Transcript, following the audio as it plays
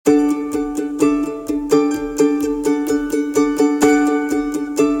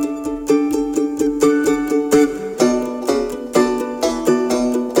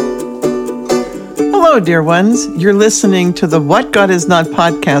dear ones. You're listening to the What God Is Not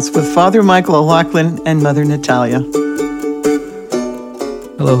podcast with Father Michael O'Loughlin and Mother Natalia.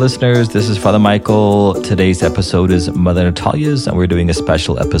 Hello, listeners. This is Father Michael. Today's episode is Mother Natalia's, and we're doing a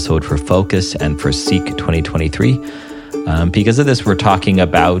special episode for Focus and for Seek 2023. Because of this, we're talking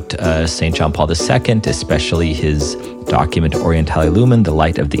about St. John Paul II, especially his document Orientale Lumen, The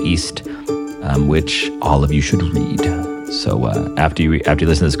Light of the East, which all of you should read. So after you listen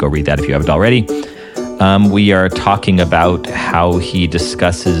to this, go read that if you haven't already. We are talking about how he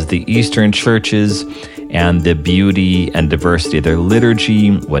discusses the Eastern churches and the beauty and diversity of their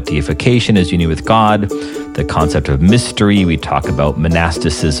liturgy, what deification is, union with God, the concept of mystery. We talk about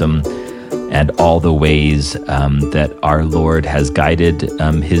monasticism and all the ways that our Lord has guided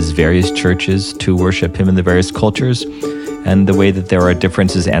his various churches to worship him in the various cultures, and the way that there are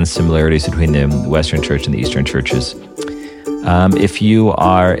differences and similarities between the Western Church and the Eastern churches. If you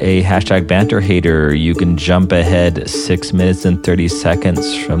are a hashtag banter hater, you can jump ahead 6 minutes and 30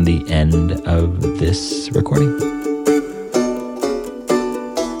 seconds from the end of this recording.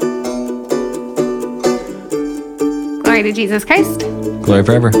 Glory to Jesus Christ. Glory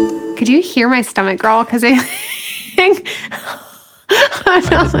forever. Could you hear my stomach growl? Because I think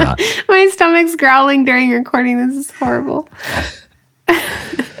my stomach's growling during recording. This is horrible.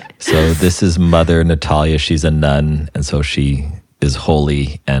 So this is Mother Natalia. She's a nun, and so she is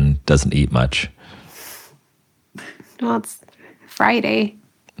holy and doesn't eat much. Well, it's Friday.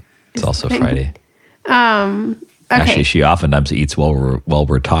 It's also Friday. Okay. Actually, she oftentimes eats while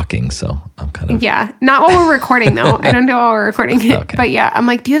we're talking, so I'm kind of... Yeah, not while we're recording, though. I don't do it while we're recording. Okay. But yeah, I'm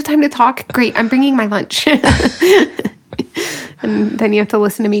like, do you have time to talk? Great, I'm bringing my lunch. And then you have to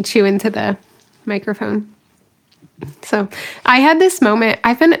listen to me chew into the microphone. So I had this moment.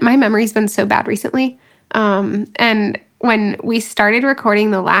 My memory's been so bad recently. And when we started recording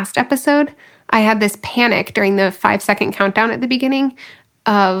the last episode, I had this panic during the 5-second countdown at the beginning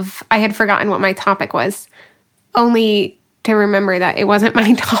of I had forgotten what my topic was, only to remember that it wasn't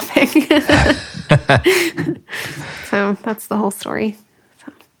my topic. So that's the whole story.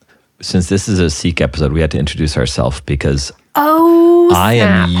 So. Since this is a Seek episode, we had to introduce ourselves because I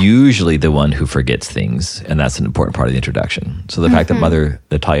am usually the one who forgets things, and that's an important part of the introduction. So the fact that Mother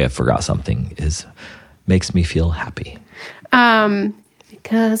Natalia forgot something makes me feel happy.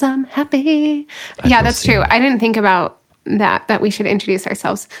 Because I'm happy. Yeah, that's true. I didn't think about that we should introduce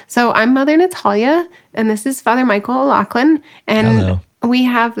ourselves. So I'm Mother Natalia, and this is Father Michael O'Loughlin, and Hello. We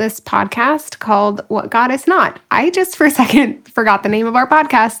have this podcast called What God Is Not. I just for a second forgot the name of our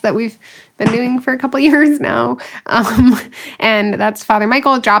podcast that we've been doing for a couple years now. And that's Father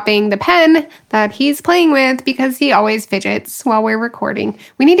Michael dropping the pen that he's playing with because he always fidgets while we're recording.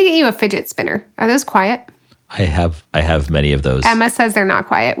 We need to get you a fidget spinner. Are those quiet? I have many of those. Emma says they're not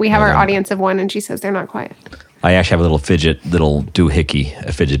quiet. We have our audience of one, and she says they're not quiet. I actually have a little fidget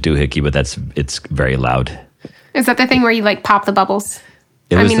doohickey, but it's very loud. Is that the thing where you like pop the bubbles?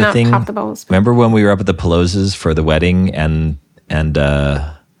 It was the thing. Pop the bubbles. Remember when we were up at the Peloses for the wedding, and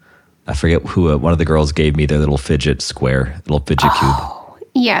I forget who one of the girls gave me their little fidget cube.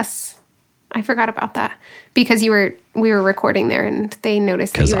 Yes, I forgot about that because we were recording there, and they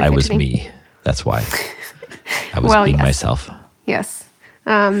noticed that you were because I was fidgeting. me. That's why I was being myself. Yes.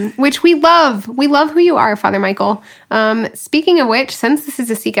 Which we love. We love who you are, Father Michael. Speaking of which, since this is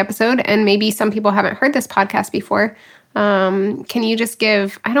a Seek episode, and maybe some people haven't heard this podcast before, can you just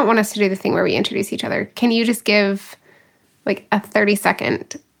give, I don't want us to do the thing where we introduce each other. Can you just give like a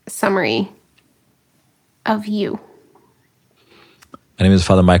 30-second summary of you? My name is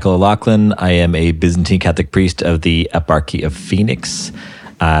Father Michael O'Loughlin. I am a Byzantine Catholic priest of the Eparchy of Phoenix.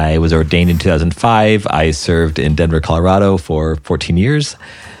 I was ordained in 2005. I served in Denver, Colorado for 14 years,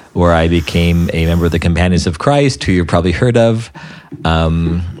 where I became a member of the Companions of Christ, who you've probably heard of.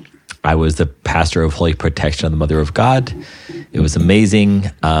 I was the pastor of Holy Protection of the Mother of God. It was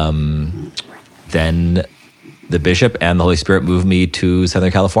amazing. Then the bishop and the Holy Spirit moved me to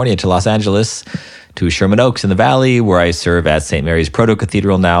Southern California, to Los Angeles, to Sherman Oaks in the Valley, where I serve at St. Mary's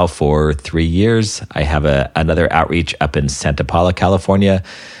Proto-Cathedral now for 3 years. I have another outreach up in Santa Paula, California.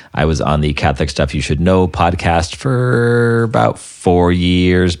 I was on the Catholic Stuff You Should Know podcast for about 4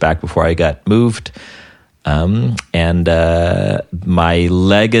 years back before I got moved. And my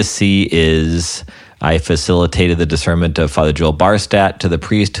legacy is I facilitated the discernment of Father Joel Barstadt to the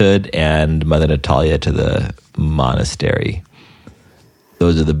priesthood and Mother Natalia to the monastery.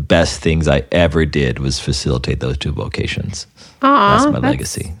 Those are the best things I ever did, was facilitate those two vocations. That's my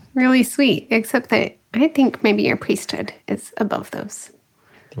legacy. Really sweet, except that I think maybe your priesthood is above those.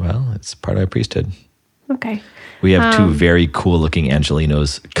 Well, it's part of my priesthood. Okay. We have two very cool-looking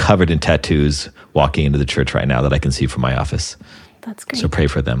Angelinos covered in tattoos walking into the church right now that I can see from my office. That's great. So pray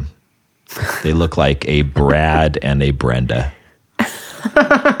for them. They look like a Brad and a Brenda.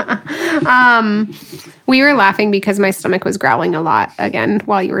 We were laughing because my stomach was growling a lot again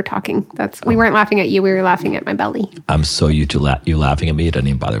while you were talking. We weren't laughing at you. We were laughing at my belly. I'm so used to you laughing at me. It doesn't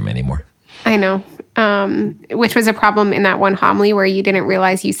even bother me anymore. I know. Which was a problem in that one homily where you didn't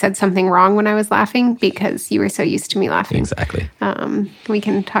realize you said something wrong when I was laughing because you were so used to me laughing. Exactly. We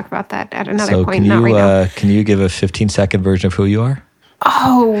can talk about that at another point. Can not right now. Can you give a 15-second version of who you are?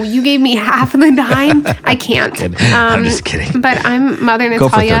 Oh, you gave me half of the time? I can't. I'm just kidding. But I'm Mother Natalia.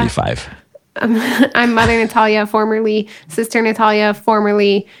 Go for 35. I'm Mother Natalia, formerly Sister Natalia,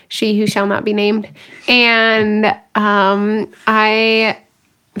 formerly She Who Shall Not Be Named. And I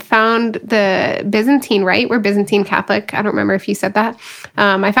found the Byzantine Rite. We're Byzantine Catholic. I don't remember if you said that.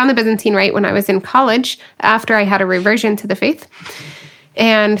 I found the Byzantine Rite when I was in college after I had a reversion to the faith.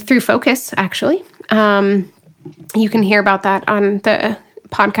 And through Focus, actually. You can hear about that on the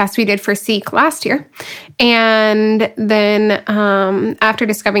podcast we did for Seek last year. And then after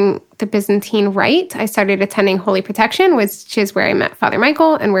discovering the Byzantine Rite, I started attending Holy Protection, which is where I met Father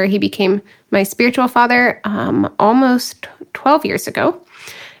Michael and where he became my spiritual father almost 12 years ago.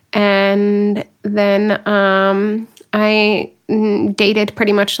 And then I dated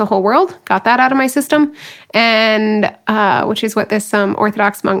pretty much the whole world, got that out of my system, and which is what this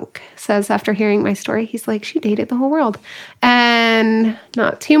Orthodox monk says after hearing my story. He's like, she dated the whole world. And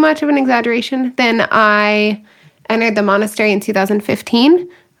not too much of an exaggeration. Then I entered the monastery in 2015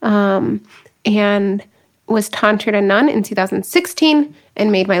 and was tantred a nun in 2016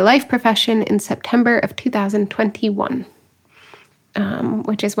 and made my life profession in September of 2021,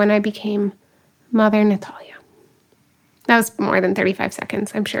 which is when I became Mother Natalia. That was more than 35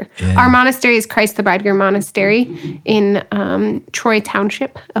 seconds, I'm sure. Yeah. Our monastery is Christ the Bridegroom Monastery in Troy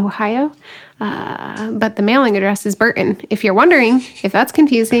Township, Ohio. But the mailing address is Burton. If you're wondering if that's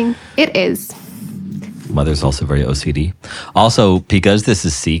confusing, it is. Mother's also very OCD. Also, because this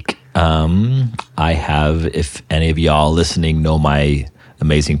is Seek, I have, if any of y'all listening know my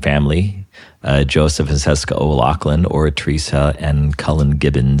amazing family, Joseph and Seska O'Loughlin, or Teresa and Cullen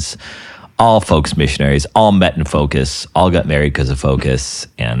Gibbons, all folks missionaries, all met in Focus, all got married because of Focus,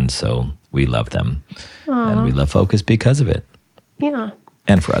 and so we love them. Aww. And we love Focus because of it. Yeah.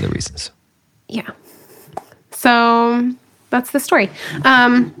 And for other reasons. Yeah. So that's the story.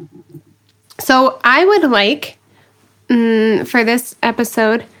 So I would like, for this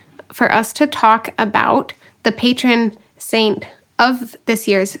episode, for us to talk about the patron saint of this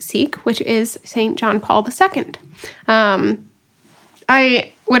year's Seek, which is St. John Paul II.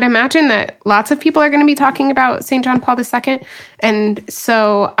 I would imagine that lots of people are going to be talking about St. John Paul II. And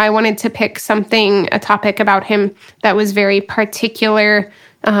so I wanted to pick a topic about him that was very particular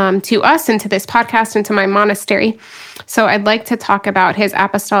to us and to this podcast and to my monastery. So I'd like to talk about his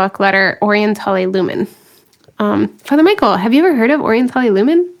apostolic letter, Orientale Lumen. Father Michael, have you ever heard of Orientale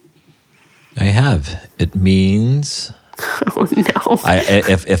Lumen? I have. It means... Oh, no.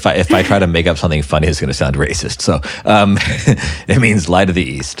 If I try to make up something funny, it's going to sound racist. So it means light of the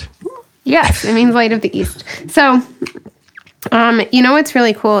East. Yes, it means light of the East. So, what's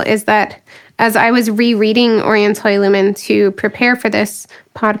really cool is that as I was rereading Orientale Lumen to prepare for this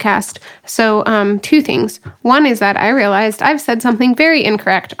podcast, so two things. One is that I realized I've said something very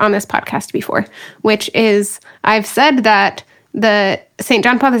incorrect on this podcast before, which is I've said that the St.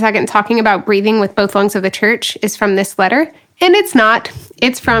 John Paul II talking about breathing with both lungs of the church is from this letter, and it's not.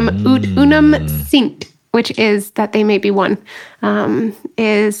 It's from Ut Unum Sint, which is that they may be one.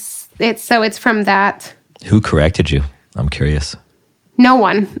 It's from that. Who corrected you? I'm curious. No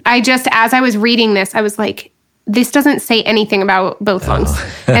one. As I was reading this, I was like, this doesn't say anything about both lungs.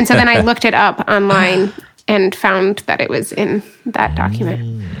 And so then I looked it up online and found that it was in that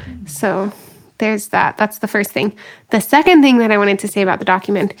document. So there's that. That's the first thing. The second thing that I wanted to say about the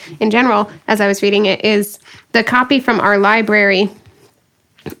document in general, as I was reading it, is the copy from our library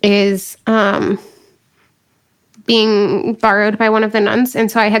is being borrowed by one of the nuns.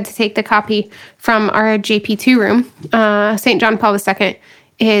 And so I had to take the copy from our JP2 room. St. John Paul II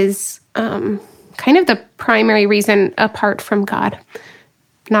is kind of the primary reason apart from God.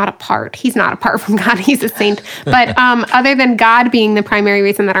 He's not apart from God, he's a saint. But other than God being the primary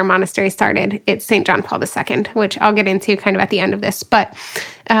reason that our monastery started, it's St. John Paul II, which I'll get into kind of at the end of this. But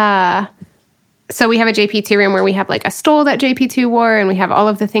so we have a JP2 room where we have like a stole that JP2 wore, and we have all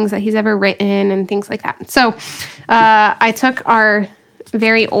of the things that he's ever written and things like that. So I took our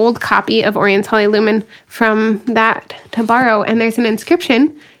very old copy of Orientale Lumen from that to borrow, and there's an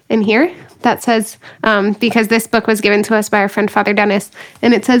inscription in here that says, because this book was given to us by our friend Father Dennis,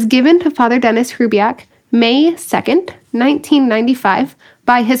 and it says, given to Father Dennis Hrubiak, May 2nd, 1995,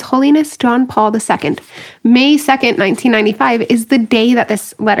 by His Holiness John Paul II. May 2nd, 1995 is the day that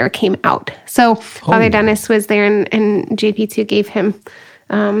this letter came out. So Father Dennis was there, and JP2 gave him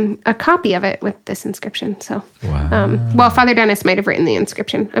a copy of it with this inscription. So, well, Father Dennis might have written the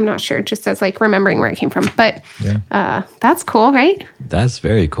inscription. I'm not sure. It just says like remembering where it came from. But that's cool, right? That's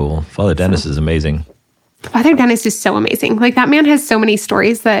very cool. Father Dennis is amazing. Father Dennis is so amazing. Like that man has so many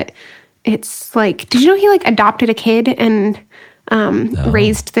stories that it's like, did you know he like adopted a kid and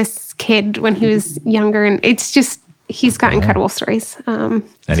raised this kid when he was younger? And it's just, he's got incredible stories. And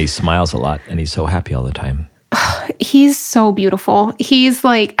he smiles a lot and he's so happy all the time. He's so beautiful. He's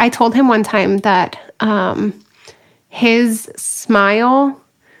like, I told him one time that his smile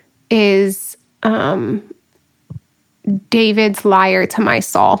is David's lyre to my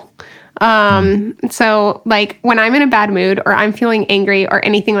soul. So like when I'm in a bad mood or I'm feeling angry or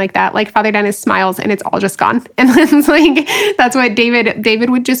anything like that, like Father Dennis smiles and it's all just gone. And it's like, that's what David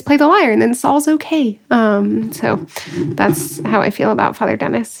would just play the lyre and then it's all's okay. So that's how I feel about Father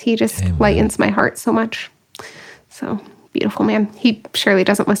Dennis. He just lightens my heart so much. So beautiful man. He surely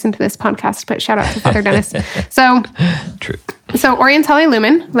doesn't listen to this podcast, but shout out to Father Dennis. So true. So Orientale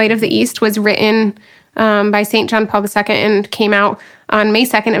Lumen, Light of the East, was written by St. John Paul II and came out on May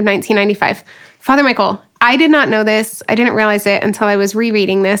 2nd of 1995. Father Michael, I did not know this. I didn't realize it until I was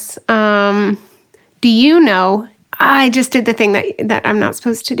rereading this. Do you know, I just did the thing that I'm not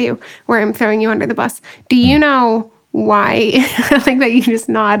supposed to do, where I'm throwing you under the bus. Do you know why? I think that you just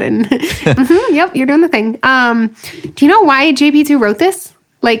nod and, yep, you're doing the thing. Do you know why JP2 wrote this?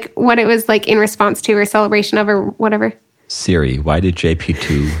 Like what it was like in response to or celebration of or whatever? Siri, why did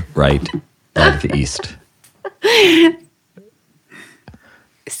JP2 write Light of the East?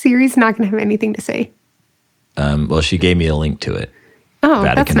 Siri's not going to have anything to say. Well, she gave me a link to it. Oh,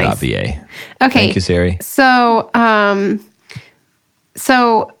 that's nice. Vatican.va. Okay. Thank you, Siri. So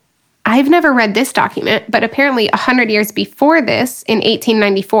I've never read this document, but apparently 100 years before this, in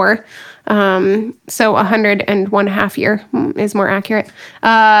 1894, so 101.5 year is more accurate,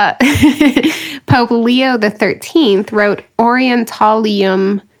 Pope Leo XIII wrote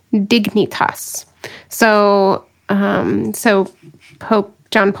Orientalium Dignitas. So Pope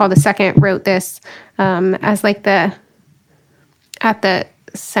John Paul II wrote this as like at the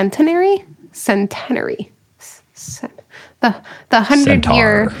centenary, the 100th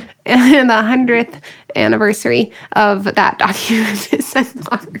year, and the 100th anniversary of that document. So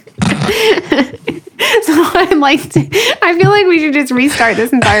I feel like we should just restart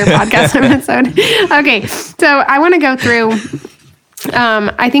this entire podcast episode. Okay, so I want to go through.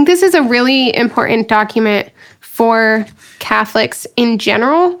 I think this is a really important document for Catholics in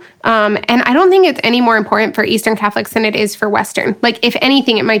general. And I don't think it's any more important for Eastern Catholics than it is for Western. Like, if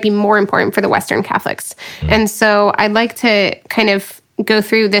anything, it might be more important for the Western Catholics. And so I'd like to kind of go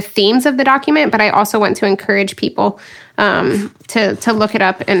through the themes of the document, but I also want to encourage people to look it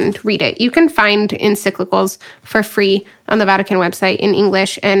up and read it. You can find encyclicals for free on the Vatican website in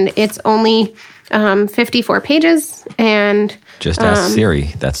English, and it's only 54 pages. And just ask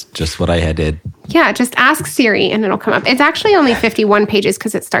Siri. That's just what I did. Yeah, just ask Siri and it'll come up. It's actually only 51 pages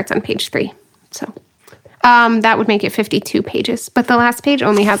because it starts on page 3. So that would make it 52 pages. But the last page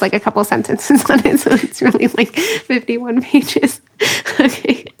only has like a couple sentences on it. So it's really like 51 pages.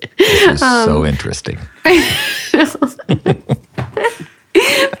 Okay. This is so interesting.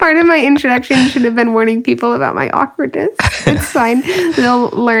 Part of my introduction should have been warning people about my awkwardness. It's fine. They'll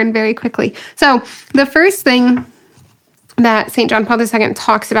learn very quickly. So the first thing that St. John Paul II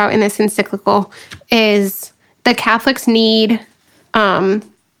talks about in this encyclical is the Catholics need,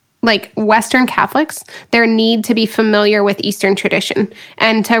 like Western Catholics, their need to be familiar with Eastern tradition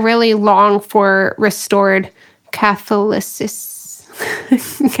and to really long for restored Catholicism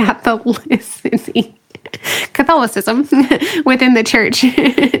within the church.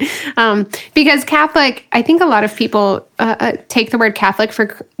 Because Catholic, I think a lot of people take the word Catholic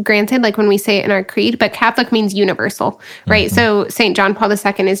for granted, like when we say it in our creed, but Catholic means universal, right? Mm-hmm. So St. John Paul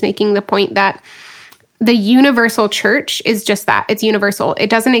II is making the point that the universal church is just that. It's universal. It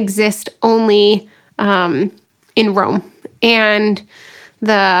doesn't exist only in Rome and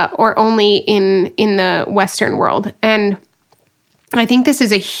or only in the Western world. And I think this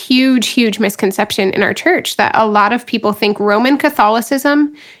is a huge, huge misconception in our church, that a lot of people think Roman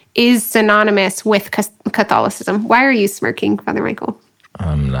Catholicism is synonymous with Catholicism. Why are you smirking, Father Michael?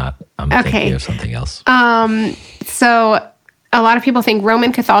 I'm not. I'm thinking of something else. So a lot of people think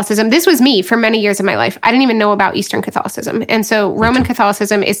Roman Catholicism, this was me for many years of my life. I didn't even know about Eastern Catholicism. And so Roman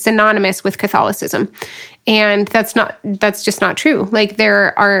Catholicism is synonymous with Catholicism. And that's just not true. Like,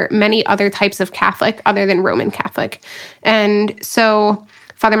 there are many other types of Catholic other than Roman Catholic. And so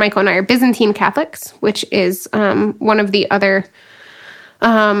Father Michael and I are Byzantine Catholics, which is one of the other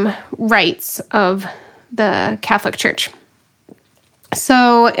rites of the Catholic Church.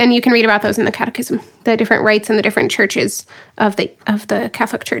 So, and you can read about those in the Catechism, the different rites and the different churches of the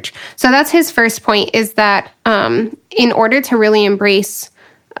Catholic Church. So that's his first point, is that in order to really embrace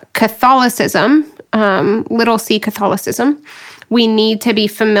Catholicism, little c Catholicism, we need to be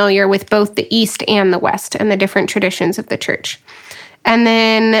familiar with both the East and the West and the different traditions of the Church. And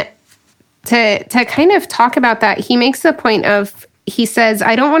then to kind of talk about that, he makes the point of, he says,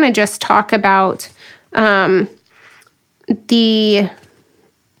 I don't want to just talk about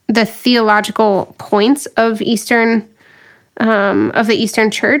the theological points of the Eastern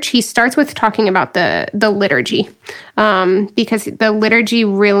Church. He starts with talking about the liturgy, because the liturgy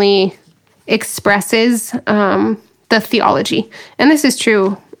really expresses the theology, and this is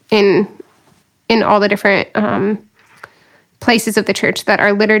true in all the different places of the Church, that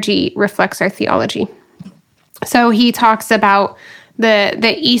our liturgy reflects our theology. So he talks about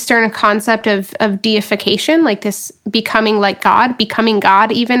the Eastern concept of deification, like this becoming like God, becoming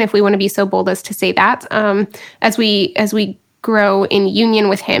God, even if we want to be so bold as to say that, as we grow in union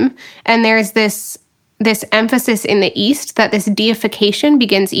with Him. And there's this emphasis in the East that this deification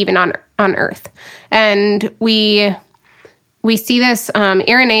begins even on earth. And we see this,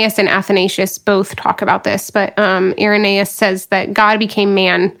 Irenaeus and Athanasius both talk about this, but Irenaeus says that God became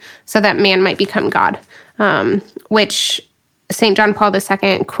man so that man might become God, which St. John Paul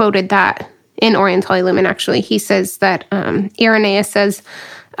II quoted that in Orientale Lumen, actually. He says that Irenaeus says,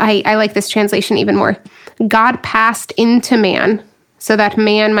 I like this translation even more, God passed into man so that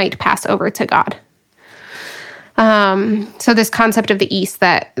man might pass over to God. So this concept of the East,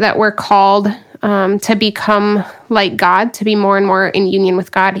 that we're called to become like God, to be more and more in union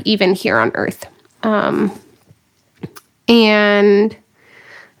with God, even here on earth.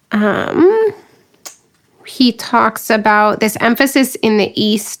 He talks about this emphasis in the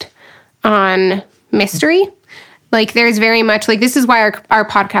East on mystery. Like, there's very much, like, this is why our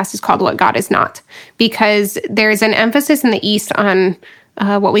podcast is called What God Is Not, because there's an emphasis in the East on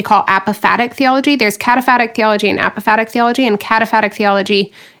what we call apophatic theology. There's cataphatic theology and apophatic theology, and cataphatic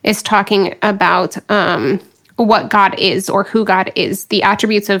theology is talking about what God is, or who God is, the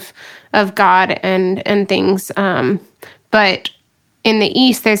attributes of God and things. But in the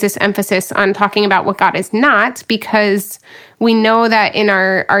East, there's this emphasis on talking about what God is not, because we know that in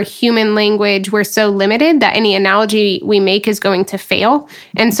our human language, we're so limited that any analogy we make is going to fail.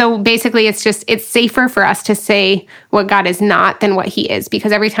 And so basically, it's safer for us to say what God is not than what He is,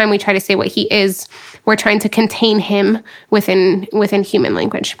 because every time we try to say what He is, we're trying to contain Him within human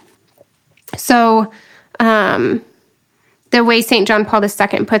language. So the way St. John Paul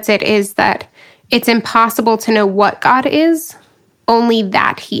II puts it is that it's impossible to know what God is, only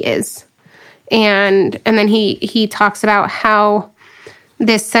that He is. And then he talks about how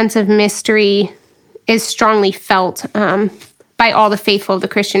this sense of mystery is strongly felt by all the faithful of the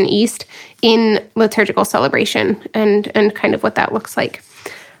Christian East in liturgical celebration, and kind of what that looks like.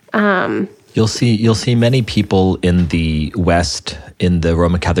 You'll see many people in the West, in the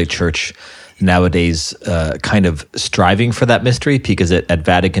Roman Catholic Church nowadays, kind of striving for that mystery, because at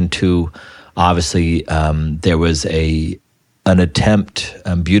Vatican II, obviously, there was an attempt,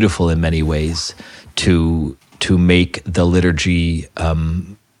 beautiful in many ways, to make the liturgy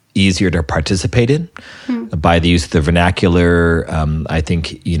easier to participate in by the use of the vernacular. I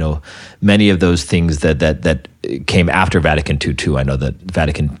think many of those things that came after Vatican II too. I know that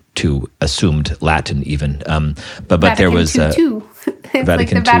Vatican II assumed Latin even, but Vatican there was II. It's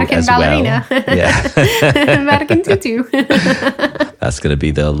Vatican like the Vatican as ballerina. Well. Yeah, Vatican II. That's going to be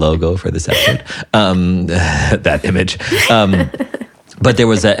the logo for this episode. That image. But there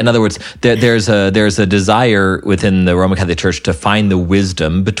was, in other words, there's a desire within the Roman Catholic Church to find the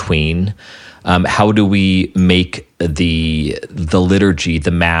wisdom between how do we make the liturgy,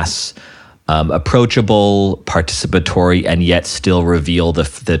 the Mass, approachable, participatory, and yet still reveal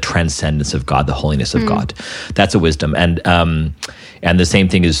the transcendence of God, the holiness of God. That's a wisdom. And And the same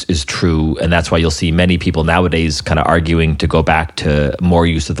thing is true, and that's why you'll see many people nowadays kind of arguing to go back to more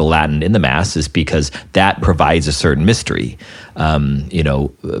use of the Latin in the Mass, is because that provides a certain mystery. Even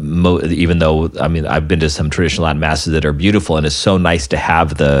though, I've been to some traditional Latin Masses that are beautiful, and it's so nice to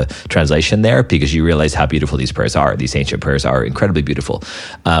have the translation there because you realize how beautiful these prayers are. These ancient prayers are incredibly beautiful.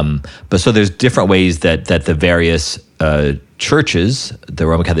 But so there's different ways that the various churches, the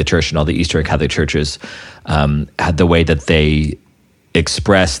Roman Catholic Church and all the Eastern Catholic churches, had the way that they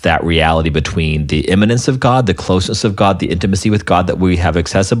express that reality between the immanence of God, the closeness of God, the intimacy with God that we have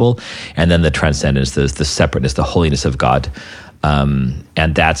accessible, and then the transcendence, the separateness, the holiness of God. And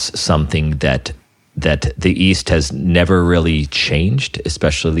that's something that the East has never really changed,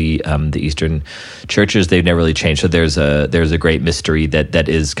 especially the Eastern churches. They've never really changed. So there's a great mystery that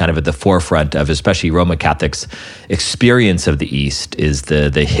is kind of at the forefront of, especially Roman Catholics' experience of the East, is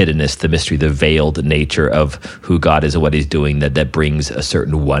the hiddenness, the mystery, the veiled nature of who God is and what He's doing that brings a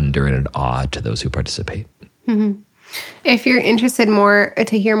certain wonder and an awe to those who participate. Mm-hmm. If you're interested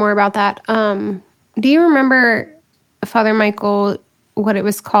to hear more about that, do you remember, Father Michael, what it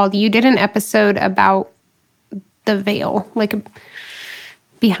was called? You did an episode about the veil, like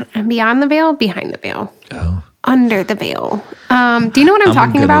beyond the veil, behind the veil, under the veil. Do you know what I'm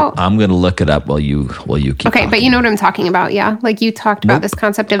talking about? I'm going to look it up while you keep Okay, talking. But you know what I'm talking about, yeah? Like you talked about this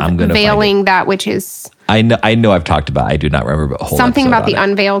concept of veiling that which is... I know I've talked about it. I do not remember a whole something about the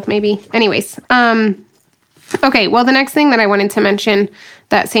unveiled, maybe. Anyways, okay, well, the next thing that I wanted to mention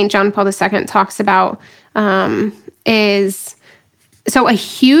that St. John Paul II talks about is... So a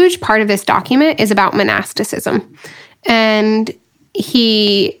huge part of this document is about monasticism, and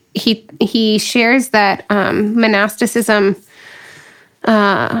he shares that monasticism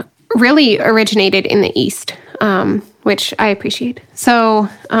really originated in the East, which I appreciate. So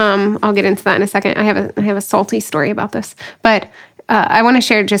I'll get into that in a second. I have a salty story about this, but I want to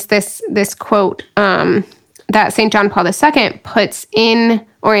share just this quote that St. John Paul II puts in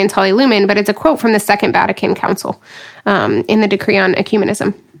Orientale Lumen, but it's a quote from the Second Vatican Council in the Decree on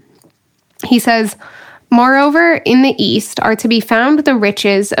Ecumenism. He says, "Moreover, in the East are to be found the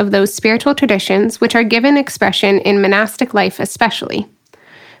riches of those spiritual traditions which are given expression in monastic life especially.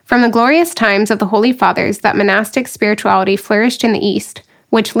 From the glorious times of the Holy Fathers, that monastic spirituality flourished in the East,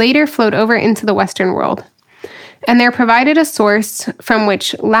 which later flowed over into the Western world. And there provided a source from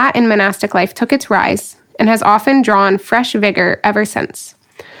which Latin monastic life took its rise, and has often drawn fresh vigor ever since.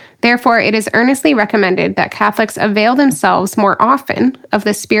 Therefore, it is earnestly recommended that Catholics avail themselves more often of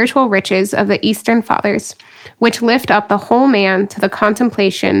the spiritual riches of the Eastern Fathers, which lift up the whole man to the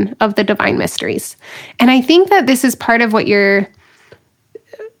contemplation of the divine mysteries." And I think that this is part of what you're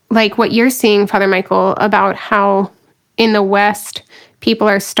seeing, Father Michael, about how in the West, people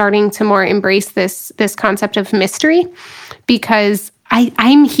are starting to more embrace this concept of mystery, because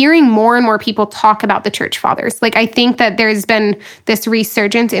I'm hearing more and more people talk about the church fathers. Like, I think that there's been this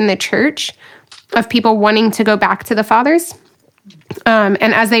resurgence in the church of people wanting to go back to the fathers. And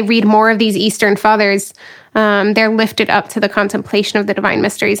as they read more of these Eastern fathers, they're lifted up to the contemplation of the divine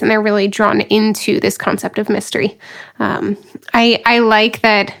mysteries, and they're really drawn into this concept of mystery. I like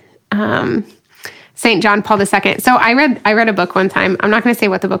that St. John Paul II. So I read a book one time. I'm not going to say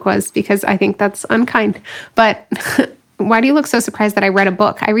what the book was because I think that's unkind, but... Why do you look so surprised that I read a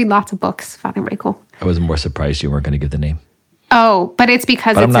book? I read lots of books, Father Michael. I was more surprised you weren't going to give the name. Oh, but it's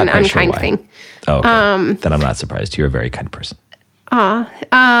because it's an unkind thing. Oh, okay. Then I'm not surprised. You're a very kind person.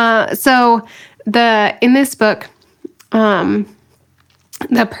 So in this book, the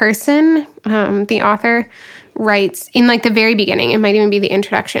person, the author, writes in like the very beginning. It might even be the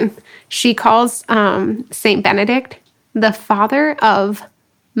introduction. She calls Saint Benedict the father of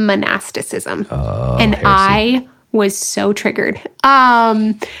monasticism, and heresy. I was so triggered.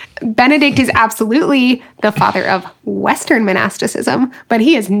 Benedict is absolutely the father of Western monasticism, but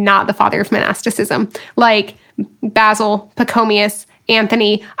he is not the father of monasticism. Like Basil, Pachomius,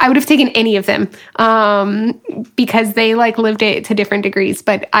 Anthony, I would have taken any of them because they like lived it to different degrees.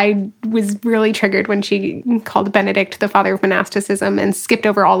 But I was really triggered when she called Benedict the father of monasticism and skipped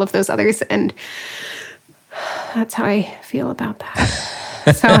over all of those others. And that's how I feel about that.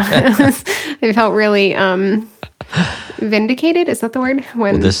 So it felt really vindicated. Is that the word?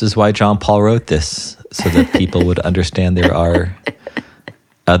 Well, this is why John Paul wrote this, so that people would understand there are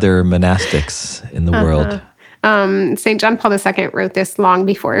other monastics in the world. St. John Paul II wrote this long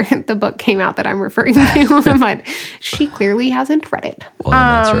before the book came out that I'm referring to, but she clearly hasn't read it. Well,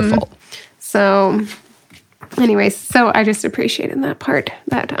 that's her fault. So anyways, so I just appreciated that part,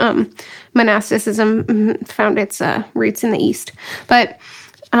 that monasticism found its roots in the East. But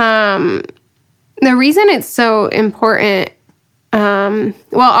the reason it's so important Well,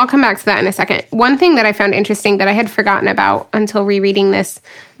 I'll come back to that in a second. One thing that I found interesting that I had forgotten about until rereading this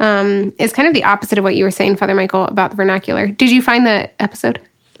is kind of the opposite of what you were saying, Father Michael, about the vernacular. Did you find the episode?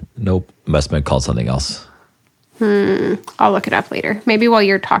 Nope. Must have been called something else. I'll look it up later. Maybe while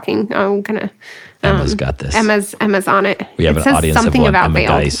you're talking, I'm going to... Emma's got this. Emma's on it. We have it an says audience something of one, about Emma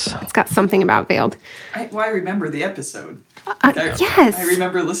Veiled. Geis. It's got something about Veiled. I remember the episode. Yes. I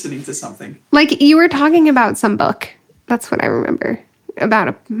remember listening to something. Like you were talking about some book. That's what I remember.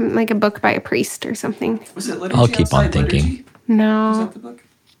 About a book by a priest or something. Was it Liturgy I'll keep on Outside thinking. Liturgy? No. Was that the book?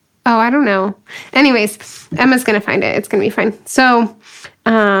 Oh, I don't know. Anyways, Emma's going to find it. It's going to be fine. So,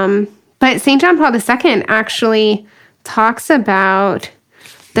 but St. John Paul II actually talks about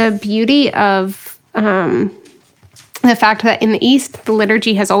the beauty of the fact that in the East, the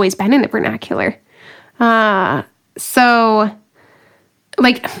liturgy has always been in the vernacular. So,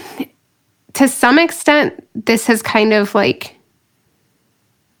 like, to some extent, this has kind of like,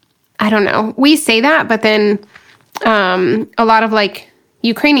 I don't know. We say that, but then a lot of like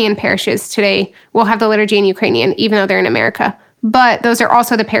Ukrainian parishes today will have the liturgy in Ukrainian, even though they're in America. But those are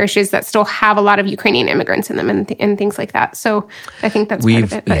also the parishes that still have a lot of Ukrainian immigrants in them and things like that. So I think that's part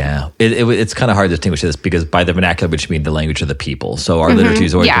of it. But. Yeah, it's kind of hard to distinguish this because by the vernacular, which means the language of the people. So our liturgy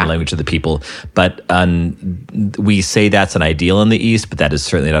is always been the language of the people. But we say that's an ideal in the East, but that has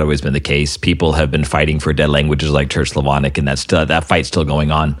certainly not always been the case. People have been fighting for dead languages like Church Slavonic, and that fight's still going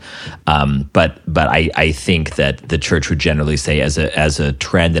on. But I think that the Church would generally say, as a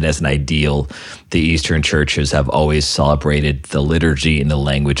trend and as an ideal, the Eastern churches have always celebrated the liturgy in the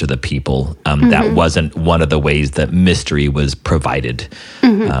language of the people. That wasn't one of the ways that mystery was provided.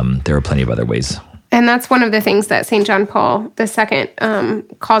 There are plenty of other ways. And that's one of the things that St. John Paul II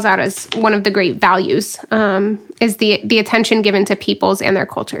calls out as one of the great values, is the attention given to peoples and their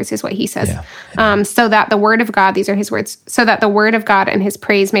cultures, is what he says. Yeah. So that the word of God, these are his words, so that the word of God and his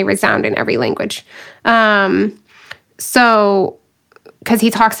praise may resound in every language. Because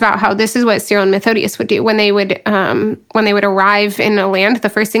he talks about how this is what Cyril and Methodius would do when they would arrive in a land. The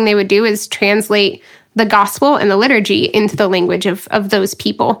first thing they would do is translate the gospel and the liturgy into the language of those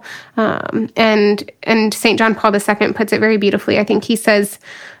people. And St. John Paul II puts it very beautifully. I think he says,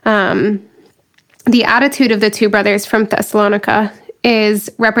 the attitude of the two brothers from Thessalonica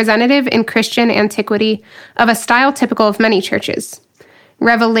is representative in Christian antiquity of a style typical of many churches.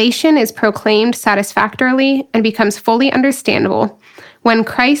 Revelation is proclaimed satisfactorily and becomes fully understandable when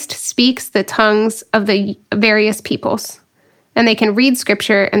Christ speaks the tongues of the various peoples, and they can read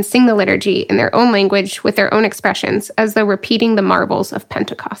scripture and sing the liturgy in their own language with their own expressions, as though repeating the marvels of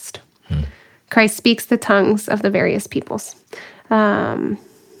Pentecost. Christ speaks the tongues of the various peoples.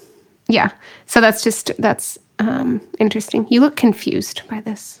 Yeah, so that's interesting. You look confused by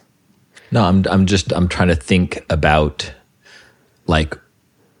this. No, I'm trying to think about like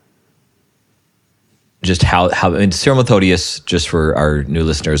just how Cyril and Methodius, just for our new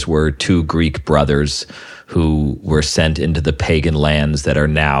listeners, were two Greek brothers who were sent into the pagan lands that are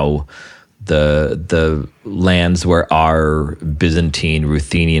now the lands where our Byzantine,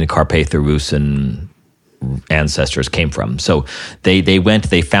 Ruthenian, Carpatho-Rusyn ancestors came from. So they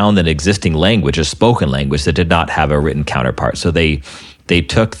went, they found an existing language, a spoken language that did not have a written counterpart. So they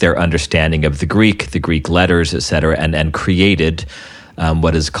took their understanding of the Greek letters, etc., and created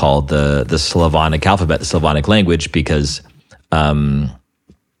what is called the Slavonic alphabet, the Slavonic language, because, not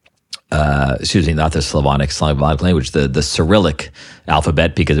the Slavonic language, the Cyrillic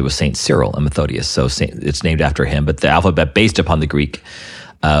alphabet, because it was Saint Cyril and Methodius. So it's named after him. But the alphabet based upon the Greek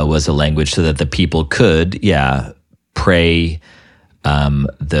was a language so that the people could, pray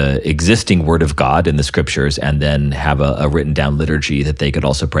the existing word of God in the scriptures and then have a written down liturgy that they could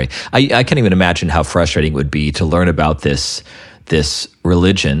also pray. I can't even imagine how frustrating it would be to learn about this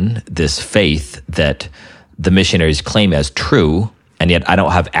religion, this faith that the missionaries claim as true, and yet I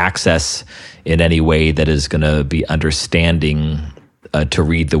don't have access in any way that is going to be understanding to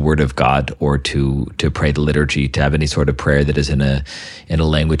read the Word of God or to pray the liturgy, to have any sort of prayer that is in a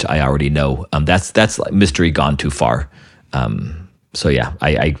language I already know. That's like mystery gone too far.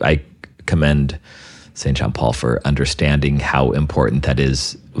 I commend St. John Paul for understanding how important that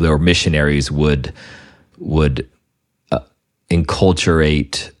is. Their missionaries would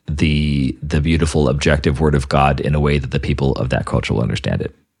enculturate the beautiful objective word of God in a way that the people of that culture will understand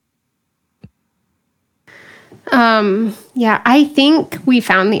it. I think we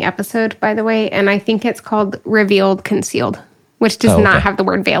found the episode, by the way, and I think it's called Revealed Concealed, which does not have the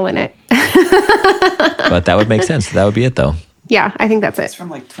word veil in it. But that would make sense. That would be it, though. Yeah, I think that's it. It's from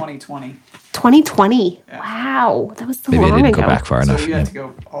like 2020. 2020? Yeah. Wow, that was so Maybe long ago. Maybe they didn't go back far enough. So you had to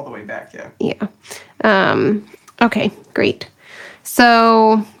go all the way back, yeah. Yeah. Okay, great.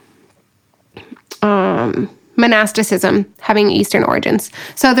 So, monasticism having Eastern origins.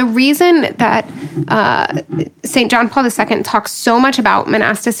 So the reason that St. John Paul II talks so much about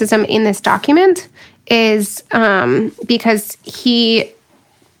monasticism in this document is because he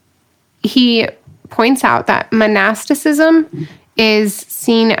points out that monasticism is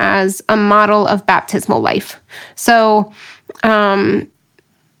seen as a model of baptismal life. So in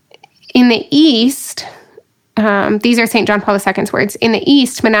the East, these are St. John Paul II's words, in the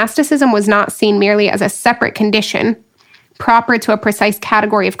East, monasticism was not seen merely as a separate condition proper to a precise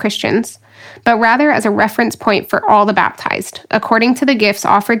category of Christians, but rather as a reference point for all the baptized, according to the gifts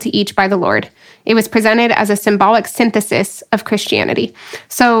offered to each by the Lord. It was presented as a symbolic synthesis of Christianity.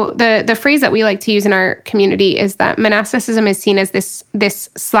 So the phrase that we like to use in our community is that monasticism is seen as this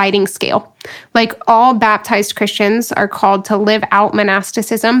sliding scale. Like all baptized Christians are called to live out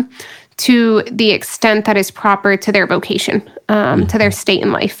monasticism to the extent that is proper to their vocation, to their state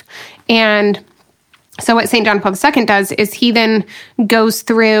in life. And so what St. John Paul II does is he then goes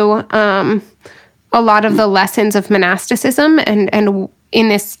through a lot of the lessons of monasticism and in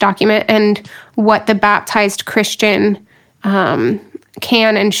this document and what the baptized Christian can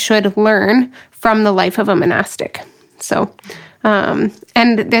and should learn from the life of a monastic. So,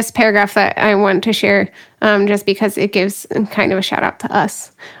 and this paragraph that I want to share, just because it gives kind of a shout out to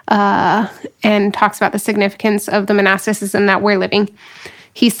us, and talks about the significance of the monasticism that we're living.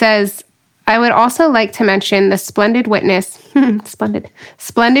 He says, I would also like to mention the splendid witness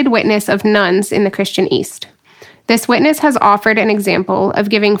of nuns in the Christian East. This witness has offered an example of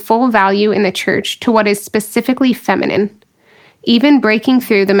giving full value in the church to what is specifically feminine, even breaking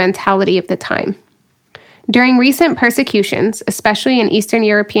through the mentality of the time. During recent persecutions, especially in Eastern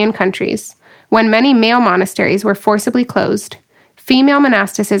European countries, when many male monasteries were forcibly closed, female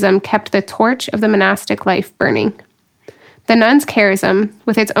monasticism kept the torch of the monastic life burning. The nun's charism,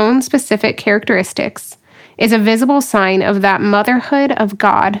 with its own specific characteristics, is a visible sign of that motherhood of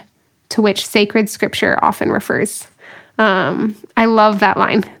God to which sacred scripture often refers. I love that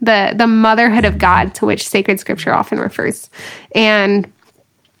line, the motherhood of God to which sacred scripture often refers. And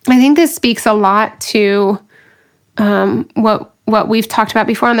I think this speaks a lot to what we've talked about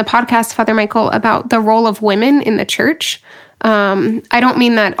before on the podcast, Father Michael, about the role of women in the church. I don't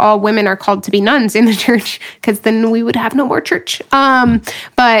mean that all women are called to be nuns in the church, because then we would have no more church.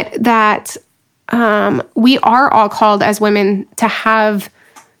 But that we are all called as women to have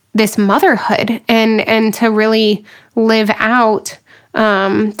this motherhood and to really live out,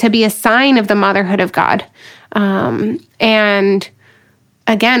 to be a sign of the motherhood of God. And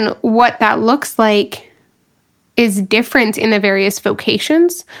again, what that looks like is different in the various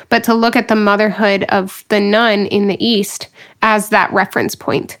vocations, but to look at the motherhood of the nun in the East as that reference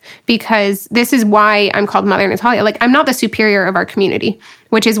point, because this is why I'm called Mother Natalia. Like, I'm not the superior of our community,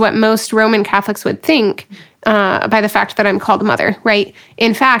 which is what most Roman Catholics would think by the fact that I'm called Mother, right?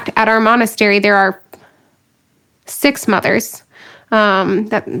 In fact, at our monastery, there are 6 mothers.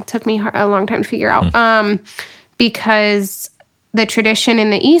 That took me a long time to figure out, because the tradition in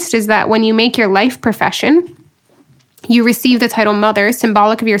the East is that when you make your life profession, you receive the title Mother,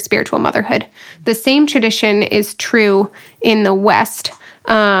 symbolic of your spiritual motherhood. The same tradition is true in the West.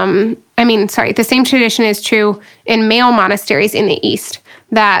 The same tradition is true in male monasteries in the East,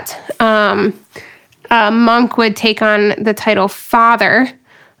 that a monk would take on the title Father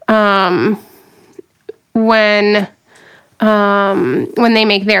when they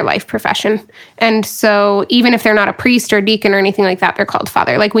make their life profession. And so even if they're not a priest or deacon or anything like that, they're called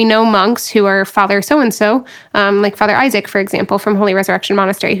Father. Like, we know monks who are Father so-and-so, like Father Isaac, for example, from Holy Resurrection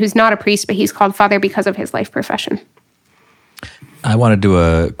Monastery, who's not a priest, but he's called Father because of his life profession. I want to do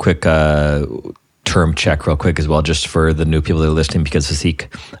a quick term check real quick as well, just for the new people that are listening, because of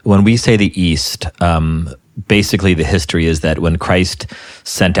Sikh. When we say the East, basically the history is that when Christ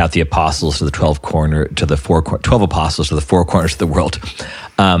sent out the apostles to the 12 apostles to the 4 corners of the world,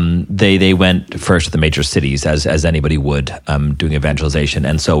 they went first to the major cities, as anybody would, doing evangelization.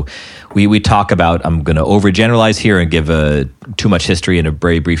 And so we talk about, I'm going to overgeneralize here and give too much history in a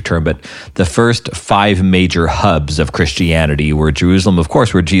very brief term, but the first 5 major hubs of Christianity were Jerusalem, of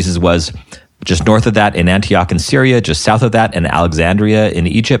course, where Jesus was, just north of that in Antioch in Syria, just south of that in Alexandria in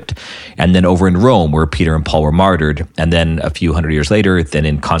Egypt, and then over in Rome where Peter and Paul were martyred, and then a few hundred years later, then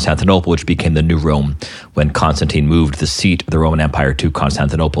in Constantinople, which became the New Rome when Constantine moved the seat of the Roman Empire to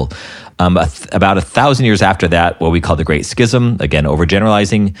Constantinople. About 1,000 years after that, what we call the Great Schism, again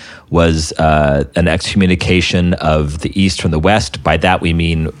overgeneralizing, was an excommunication of the East from the West. By that we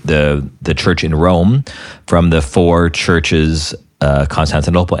mean the church in Rome from the 4 churches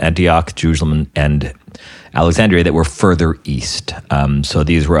Constantinople, Antioch, Jerusalem, and Alexandria that were further east. So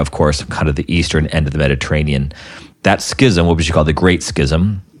these were, of course, kind of the eastern end of the Mediterranean. That schism, what we should call the Great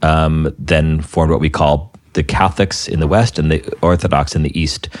Schism, then formed what we call the Catholics in the West and the Orthodox in the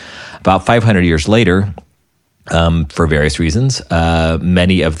East. About 500 years later, for various reasons,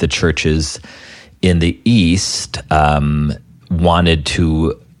 many of the churches in the East wanted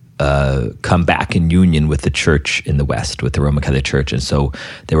to come back in union with the church in the West, with the Roman Catholic Church. And so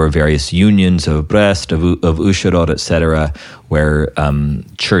there were various unions of Brest, of Ushhorod, etc., where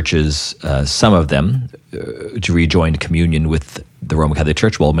churches, some of them, rejoined communion with the Roman Catholic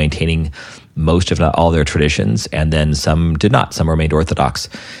Church while maintaining most, if not all, their traditions, and then some did not. Some remained Orthodox.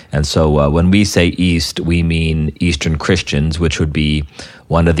 And so when we say East, we mean Eastern Christians, which would be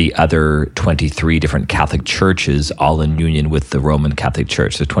one of the other 23 different Catholic churches, all in union with the Roman Catholic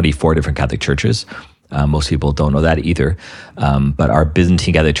Church. So 24 different Catholic churches. Most people don't know that either. But our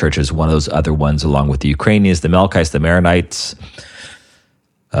Byzantine Catholic Church is one of those other ones, along with the Ukrainians, the Melkites, the Maronites,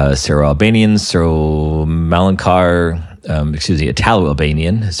 Syro-Albanians, Syro-Malankar,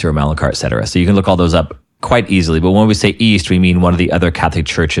 Italo-Albanian, Syro-Malankar, etc. So you can look all those up quite easily. But when we say East, we mean one of the other Catholic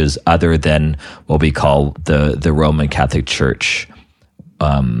churches other than what we call the Roman Catholic Church,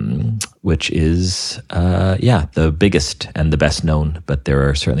 which is, the biggest and the best known. But there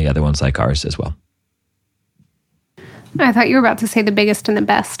are certainly other ones like ours as well. I thought you were about to say the biggest and the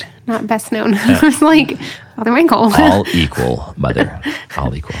best, not best known. I was like, Father Michael. All equal, Mother.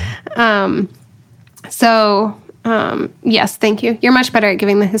 All equal. Yes, thank you. You're much better at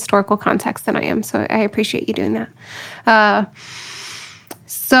giving the historical context than I am, so I appreciate you doing that.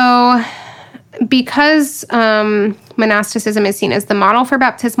 Because monasticism is seen as the model for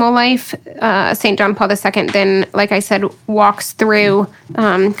baptismal life, St. John Paul II then, like I said, walks through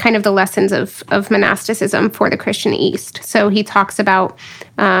kind of the lessons of monasticism for the Christian East. So he talks about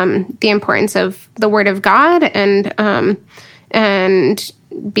the importance of the Word of God and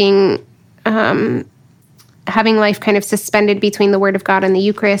being having life kind of suspended between the Word of God and the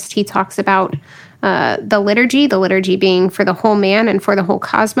Eucharist. He talks about the liturgy being for the whole man and for the whole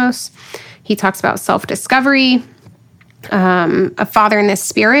cosmos. He talks about self-discovery, a father in the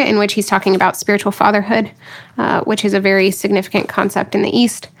spirit, in which he's talking about spiritual fatherhood, which is a very significant concept in the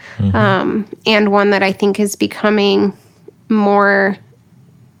East, and one that I think is becoming more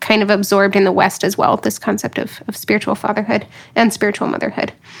kind of absorbed in the West as well, this concept of spiritual fatherhood and spiritual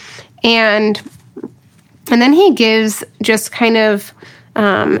motherhood. And then he gives just kind of,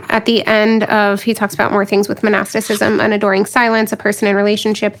 at the end of, he talks about more things with monasticism, unadoring silence, a person in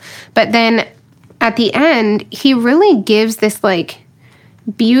relationship. But then at the end, he really gives this like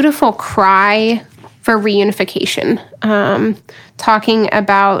beautiful cry for reunification, talking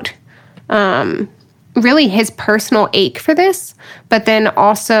about really his personal ache for this, but then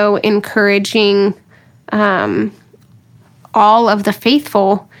also encouraging all of the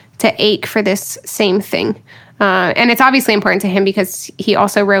faithful to ache for this same thing. And it's obviously important to him because he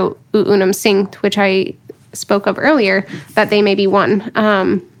also wrote Ut Unum Cinct, which I spoke of earlier, that they may be one.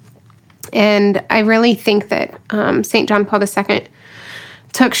 And I really think that St. John Paul II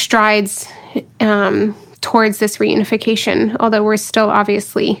took strides towards this reunification, although we're still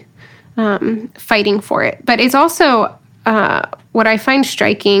obviously fighting for it. But it's also what I find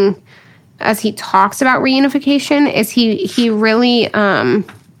striking as he talks about reunification is he really...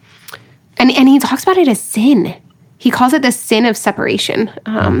 And he talks about it as sin. He calls it the sin of separation,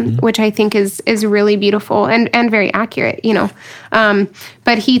 which I think is really beautiful and very accurate, you know.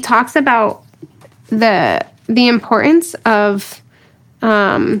 But he talks about the importance of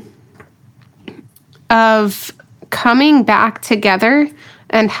coming back together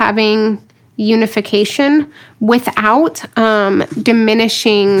and having unification without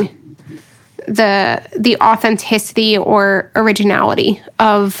diminishing the authenticity or originality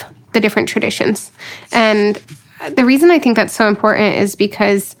of the different traditions. And the reason I think that's so important is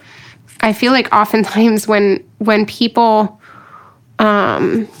because I feel like oftentimes when people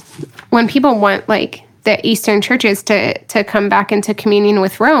want like the Eastern churches to come back into communion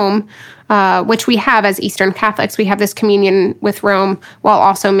with Rome, which we have as Eastern Catholics, we have this communion with Rome while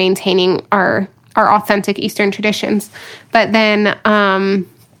also maintaining our authentic Eastern traditions. But then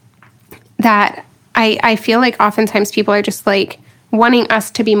that I feel like oftentimes people are just like wanting us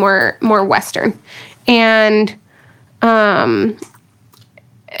to be more Western. And I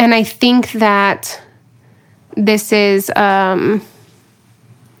think that this is a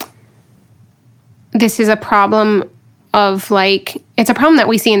problem of like, it's a problem that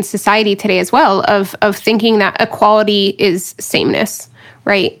we see in society today as well, of thinking that equality is sameness,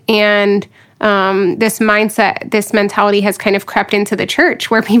 right? And this mindset, this mentality has kind of crept into the church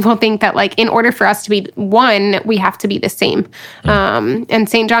where people think that like in order for us to be one, we have to be the same. And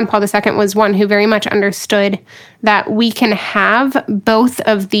St. John Paul II was one who very much understood that we can have both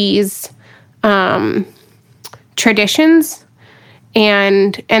of these traditions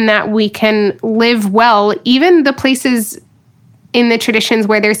and that we can live well, even the places in the traditions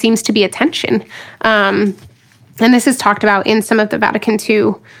where there seems to be a tension. And this is talked about in some of the Vatican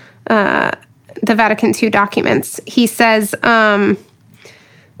II documents. He says,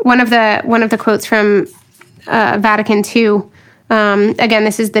 one of the quotes from Vatican II, again,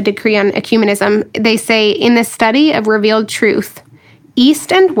 this is the Decree on Ecumenism. They say, in the study of revealed truth,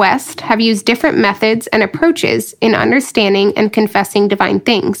 East and West have used different methods and approaches in understanding and confessing divine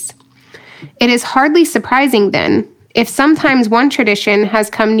things. It is hardly surprising, then, if sometimes one tradition has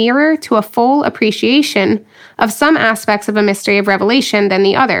come nearer to a full appreciation of some aspects of a mystery of revelation than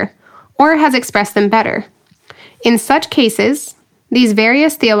the other, or has expressed them better. In such cases, these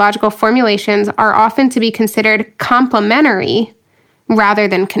various theological formulations are often to be considered complementary rather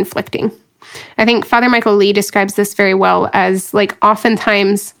than conflicting. I think Father Michael Lee describes this very well as, like,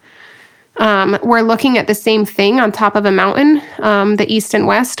 oftentimes we're looking at the same thing on top of a mountain, the East and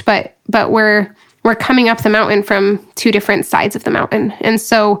West, but we're coming up the mountain from two different sides of the mountain. And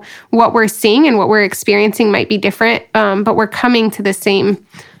so what we're seeing and what we're experiencing might be different, but we're coming to the same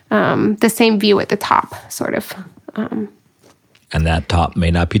view at the top, sort of. And that top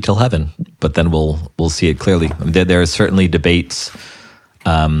may not be till heaven, but then we'll see it clearly. I mean, there are certainly debates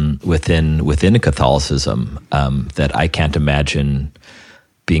within Catholicism that I can't imagine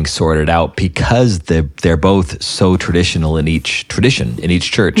being sorted out because they're both so traditional in each tradition, in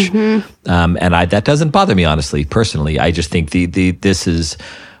each church. Mm-hmm. And that doesn't bother me, honestly, personally. I just think this is,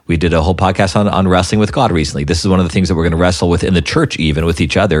 we did a whole podcast on wrestling with God recently. This is one of the things that we're going to wrestle with in the church, even with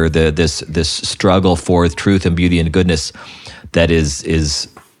each other, this struggle for truth and beauty and goodness that is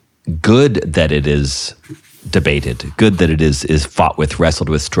good that it is debated, good that it is fought with, wrestled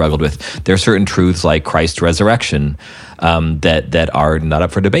with, struggled with. There are certain truths like Christ's resurrection that are not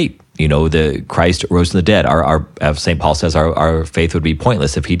up for debate. You know, the Christ rose from the dead. Our as St. Paul says, our faith would be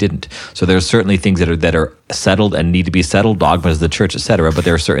pointless if he didn't. So there are certainly things that are settled and need to be settled, dogmas of the church, etc. But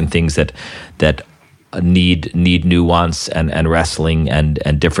there are certain things that need nuance and wrestling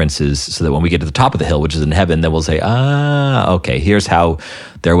and differences, so that when we get to the top of the hill, which is in heaven, then we'll say, okay, here's how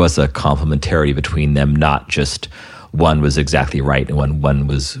there was a complementarity between them, not just one was exactly right and one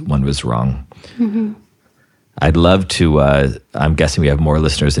was wrong. Mm-hmm. I'd love to, I'm guessing we have more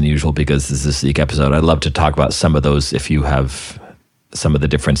listeners than usual because this is a Seek episode. I'd love to talk about some of those if you have some of the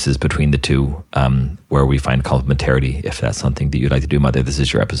differences between the two, where we find complementarity, if that's something that you'd like to do, Mother. This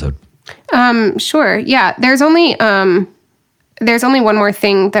is your episode. Sure. Yeah. There's only one more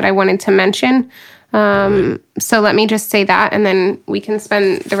thing that I wanted to mention. So let me just say that, and then we can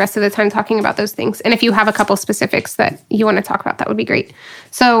spend the rest of the time talking about those things. And if you have a couple specifics that you want to talk about, that would be great.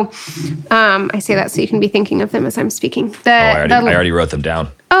 So, I say that so you can be thinking of them as I'm speaking. I already wrote them down.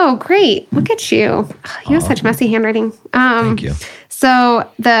 Oh, great. Look at you. You have such messy handwriting. Thank you. So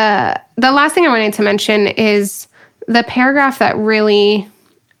the last thing I wanted to mention is the paragraph that really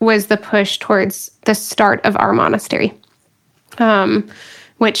was the push towards the start of our monastery,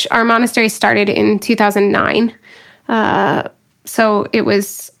 which our monastery started in 2009. So it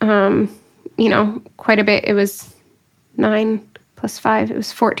was, quite a bit. It was 9 + 5. It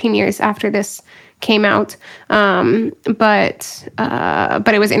was 14 years after this came out. But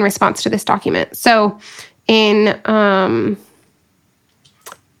it was in response to this document. So in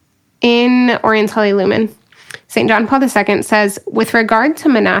Orientale Lumen, St. John Paul II says, with regard to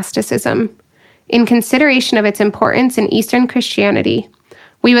monasticism, in consideration of its importance in Eastern Christianity,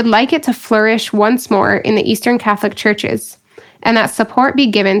 we would like it to flourish once more in the Eastern Catholic churches, and that support be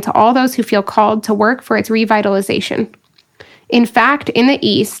given to all those who feel called to work for its revitalization. In fact, in the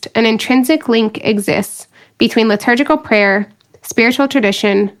East, an intrinsic link exists between liturgical prayer, spiritual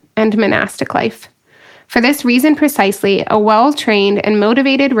tradition, and monastic life. For this reason precisely, a well-trained and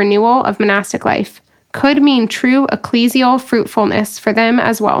motivated renewal of monastic life could mean true ecclesial fruitfulness for them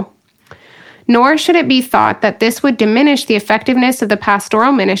as well. Nor should it be thought that this would diminish the effectiveness of the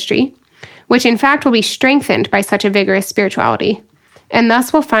pastoral ministry, which in fact will be strengthened by such a vigorous spirituality, and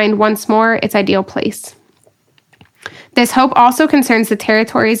thus will find once more its ideal place. This hope also concerns the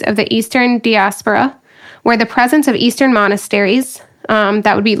territories of the Eastern diaspora, where the presence of Eastern monasteries,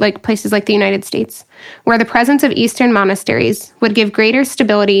 that would be like places like the United States, where the presence of Eastern monasteries would give greater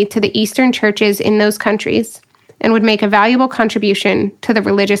stability to the Eastern churches in those countries and would make a valuable contribution to the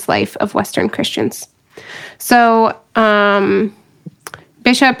religious life of Western Christians. So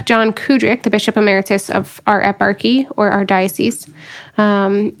Bishop John Kudrick, the Bishop Emeritus of our eparchy or our diocese,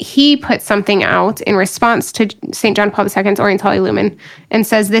 he put something out in response to St. John Paul II's Orientalia Lumen and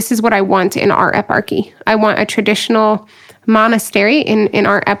says, this is what I want in our eparchy. I want a traditional monastery in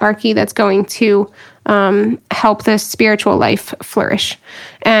our eparchy that's going to help the spiritual life flourish.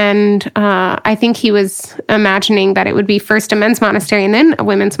 And I think he was imagining that it would be first a men's monastery and then a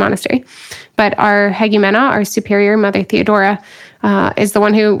women's monastery. But our Hegumena, our superior, Mother Theodora, is the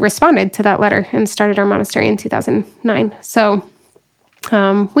one who responded to that letter and started our monastery in 2009. So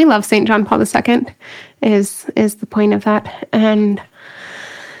we love St. John Paul II is the point of that. And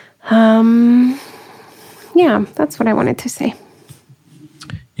yeah, that's what I wanted to say.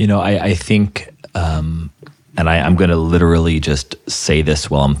 I think, and I'm going to literally just say this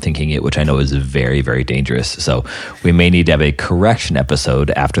while I'm thinking it, which I know is very, very dangerous. So we may need to have a correction episode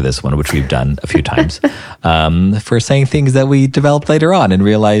after this one, which we've done a few times, for saying things that we developed later on and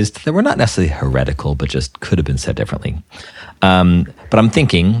realized that were not necessarily heretical, but just could have been said differently. But I'm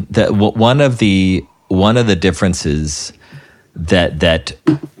thinking that one of the differences that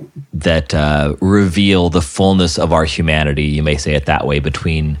reveal the fullness of our humanity, you may say it that way,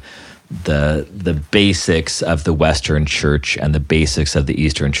 between the basics of the Western Church and the basics of the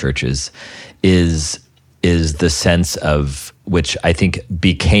Eastern churches is the sense of, which I think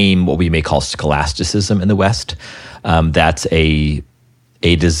became what we may call scholasticism in the West. That's a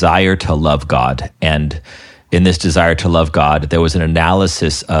desire to love God. And in this desire to love God, there was an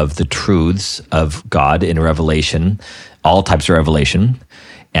analysis of the truths of God in Revelation, all types of revelation.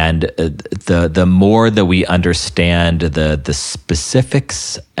 And the more that we understand the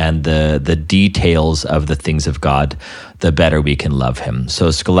specifics and the details of the things of God, the better we can love him. So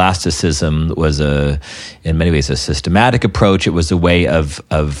scholasticism was in many ways a systematic approach. It was a way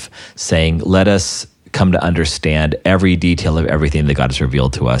of saying, let us come to understand every detail of everything that God has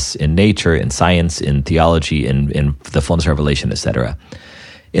revealed to us in nature, in science, in theology, in the fullness of revelation, etc.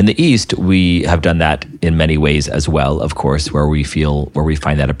 In the East, we have done that in many ways as well, of course, where we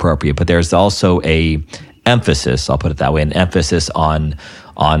find that appropriate. But there's also a emphasis, I'll put it that way, an emphasis on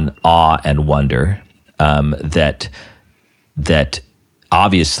awe and wonder that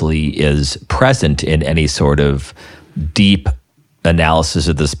obviously is present in any sort of deep analysis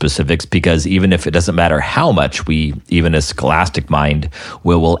of the specifics, because even if it doesn't matter how much we, even a scholastic mind,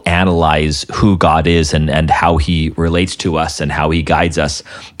 will analyze who God is and how he relates to us and how he guides us,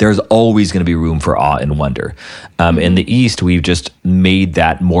 there's always going to be room for awe and wonder. In the East, we've just made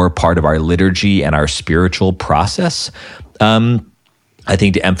that more part of our liturgy and our spiritual process. I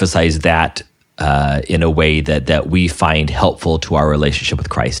think to emphasize that in a way that we find helpful to our relationship with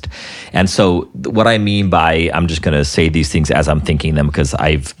Christ. And so what I mean by, I'm just going to say these things as I'm thinking them, because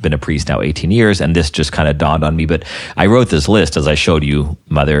I've been a priest now 18 years, and this just kind of dawned on me. But I wrote this list, as I showed you,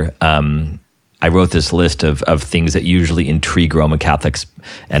 Mother. I wrote this list of things that usually intrigue Roman Catholics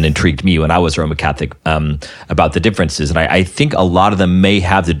and intrigued me when I was Roman Catholic about the differences. And I think a lot of them may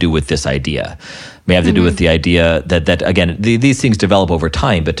have to do with this idea. May have to do with the idea that again, these things develop over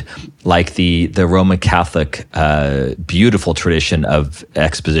time, but like the Roman Catholic beautiful tradition of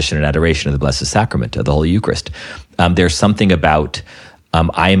exposition and adoration of the Blessed Sacrament, of the Holy Eucharist, there's something about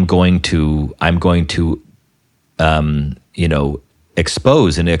I'm going to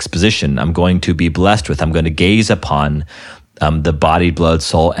expose an exposition. I'm going to be blessed with. I'm going to gaze upon the body, blood,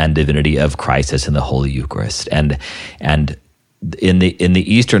 soul, and divinity of Christ as in the Holy Eucharist, and in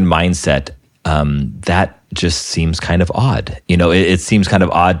the Eastern mindset. That just seems kind of odd. It seems kind of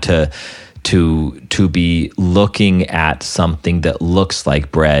odd to be looking at something that looks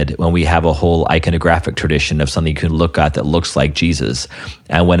like bread when we have a whole iconographic tradition of something you can look at that looks like Jesus.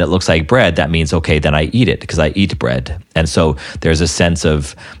 And when it looks like bread, that means, okay, then I eat it because I eat bread. And so there's a sense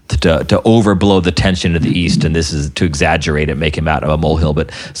of to overblow the tension of the East, and this is to exaggerate it, make him out of a molehill.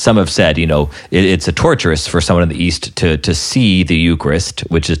 But some have said, it's a torturous for someone in the East to see the Eucharist,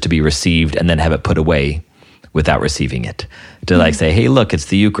 which is to be received, and then have it put away without receiving it. To say, hey, look, it's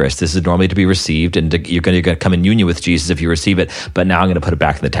the Eucharist. This is normally to be received, and you're going to come in union with Jesus if you receive it. But now I'm going to put it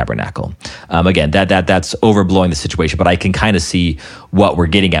back in the tabernacle. Again, that's overblowing the situation, but I can kind of see what we're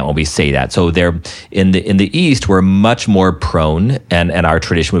getting at when we say that. So there, in the East, we're much more prone, and our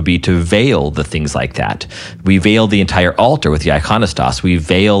tradition would be to veil the things like that. We veil the entire altar with the iconostas. We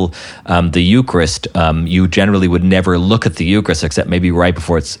veil the Eucharist. You generally would never look at the Eucharist except maybe right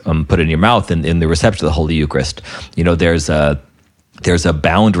before it's put in your mouth in the reception of the Holy Eucharist. There's a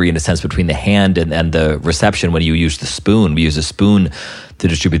boundary in a sense between the hand and the reception when you use the spoon. We use a spoon to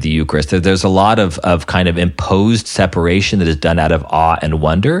distribute the Eucharist. There's a lot of kind of imposed separation that is done out of awe and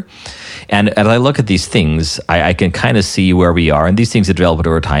wonder. And as I look at these things, I can kind of see where we are. And these things have developed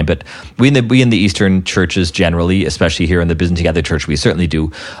over time. But we in the Eastern churches generally, especially here in the Byzantine Catholic Church, we certainly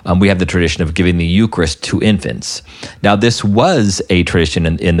do. We have the tradition of giving the Eucharist to infants. Now, this was a tradition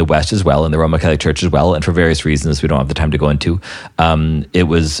in the West as well, in the Roman Catholic Church as well. And for various reasons we don't have the time to go into, it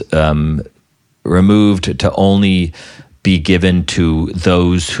was removed to only be given to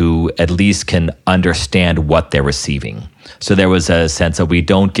those who at least can understand what they're receiving. So there was a sense that we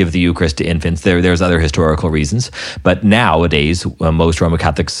don't give the Eucharist to infants. There's other historical reasons. But nowadays, most Roman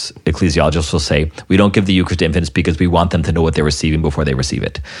Catholic ecclesiologists will say, we don't give the Eucharist to infants because we want them to know what they're receiving before they receive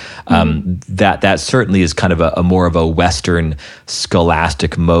it. That certainly is kind of a more of a Western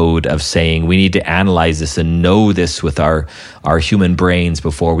scholastic mode of saying we need to analyze this and know this with our human brains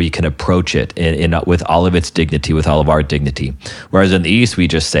before we can approach it with all of its dignity, with all of our dignity. Whereas in the East, we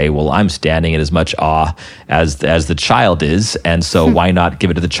just say, well, I'm standing in as much awe as the child is, and so why not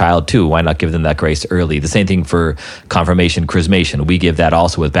give it to the child too? Why not give them that grace early? The same thing for confirmation, chrismation. We give that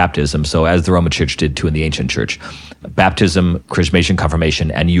also with baptism, so as the Roman Church did too in the ancient church. Baptism, chrismation,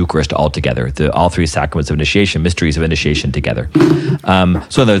 confirmation, and Eucharist all together. All three sacraments of initiation, mysteries of initiation together.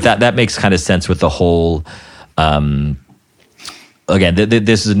 So that makes kind of sense with the whole... Again,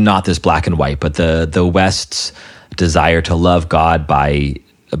 this is not this black and white, but the West's desire to love God by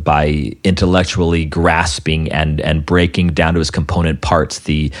intellectually grasping and breaking down to its component parts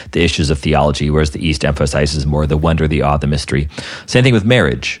the issues of theology, whereas the East emphasizes more the wonder, the awe, the mystery. Same thing with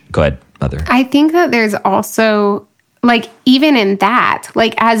marriage. Go ahead, Mother. I think that there's also, like, even in that,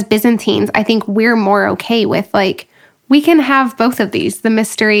 like, as Byzantines, I think we're more okay with, like, we can have both of these, the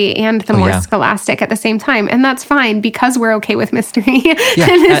mystery and the more scholastic at the same time. And that's fine because we're okay with mystery.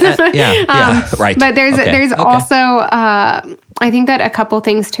 Right. But there's also, I think that a couple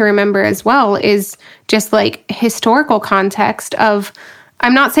things to remember as well is just like historical context of,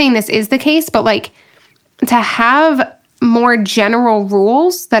 I'm not saying this is the case, but like to have more general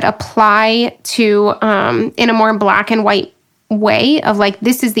rules that apply to, in a more black and white way of like,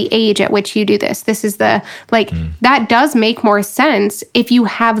 this is the age at which you do this. This is the, like, that does make more sense if you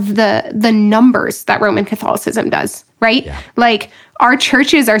have the numbers that Roman Catholicism does, right? Yeah. Like, our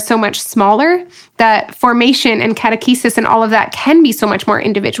churches are so much smaller that formation and catechesis and all of that can be so much more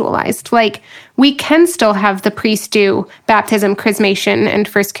individualized. Like, we can still have the priest do baptism, chrismation, and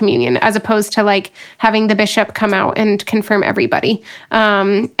first communion, as opposed to like having the bishop come out and confirm everybody.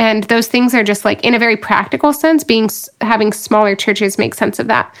 And those things are just like, in a very practical sense, having smaller churches make sense of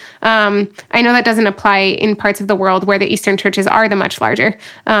that. I know that doesn't apply in parts of the world where the Eastern churches are the much larger.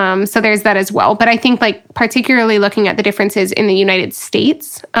 So there's that as well. But I think like particularly looking at the differences in the United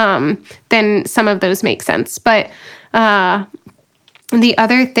States, then some of those make sense. But the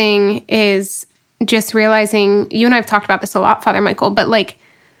other thing is just realizing, you and I have talked about this a lot, Father Michael, but like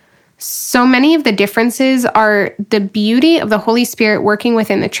so many of the differences are the beauty of the Holy Spirit working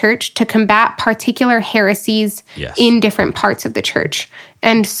within the church to combat particular heresies in different parts of the church.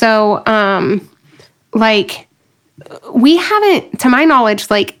 And so, like, we haven't, to my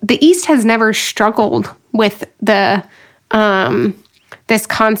knowledge, like the East has never struggled with the this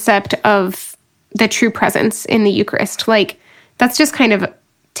concept of the true presence in the Eucharist. Like, that's just kind of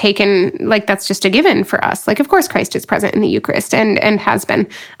taken, like, that's just a given for us. Like, of course, Christ is present in the Eucharist and has been.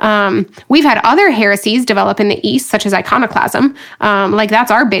 We've had other heresies develop in the East, such as iconoclasm. Like,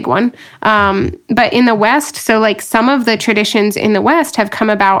 that's our big one. But in the West, so like some of the traditions in the West have come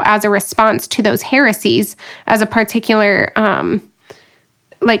about as a response to those heresies as a particular,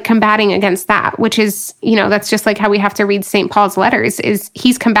 like combating against that, which is, you know, that's just like how we have to read St. Paul's letters, is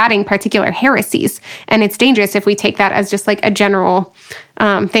he's combating particular heresies. And it's dangerous if we take that as just like a general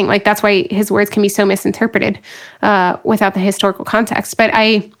thing. Like, that's why his words can be so misinterpreted without the historical context. But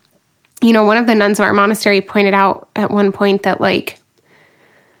one of the nuns of our monastery pointed out at one point that like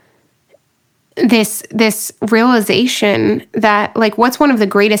this realization that like, what's one of the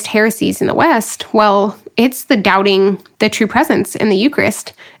greatest heresies in the West? Well, it's the doubting the true presence in the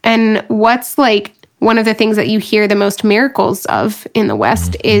Eucharist. And what's like one of the things that you hear the most miracles of in the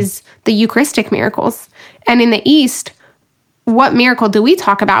West is the Eucharistic miracles. And in the East, what miracle do we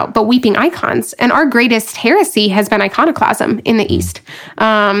talk about but weeping icons? And our greatest heresy has been iconoclasm in the East.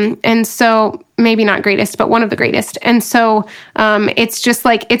 And so maybe not greatest, but one of the greatest. And so it's just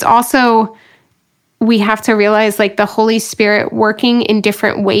like, it's also, we have to realize like the Holy Spirit working in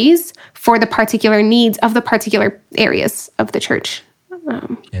different ways for the particular needs of the particular areas of the church.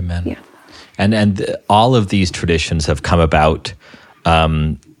 Amen. Yeah. And all of these traditions have come about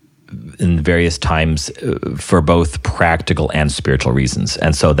in various times for both practical and spiritual reasons.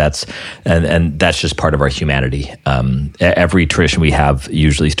 And so that's just part of our humanity. Every tradition we have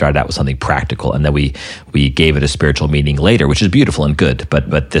usually started out with something practical, and then we gave it a spiritual meaning later, which is beautiful and good.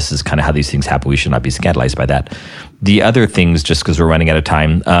 But this is kind of how these things happen. We should not be scandalized by that. The other things, just because we're running out of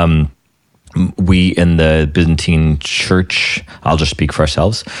time, we in the Byzantine Church, I'll just speak for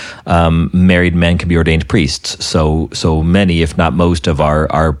ourselves, married men can be ordained priests. So many, if not most, of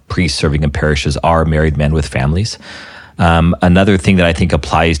our priests serving in parishes are married men with families. Another thing that I think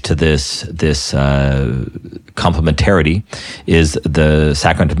applies to this complementarity is the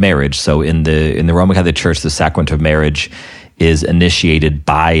sacrament of marriage. So in the Roman Catholic Church, the sacrament of marriage is initiated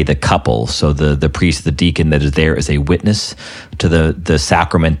by the couple. So the priest, the deacon that is there is a witness to the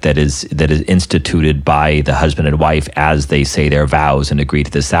sacrament that is instituted by the husband and wife as they say their vows and agree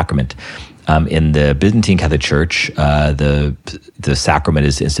to the sacrament. In the Byzantine Catholic Church, the sacrament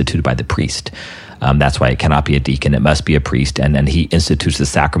is instituted by the priest. That's why it cannot be a deacon; it must be a priest, and he institutes the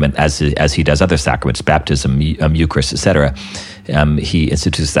sacrament as he does other sacraments, baptism, Eucharist, etc. He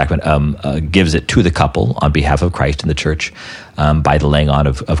institutes the sacrament, gives it to the couple on behalf of Christ in the church by the laying on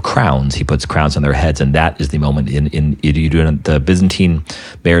of crowns. He puts crowns on their heads, and that is the moment. The Byzantine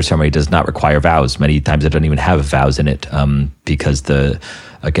marriage ceremony does not require vows. Many times it doesn't even have vows in it because the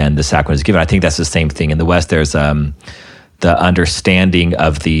sacrament is given. I think that's the same thing in the West. There's the understanding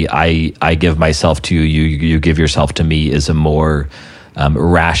of the I give myself to you, you give yourself to me is a more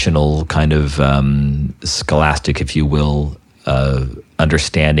rational kind of scholastic, if you will,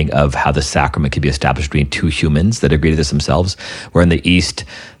 understanding of how the sacrament can be established between two humans that agree to this themselves. Where in the East,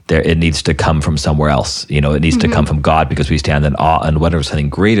 it needs to come from somewhere else. It needs to come from God because we stand in awe and wonder of something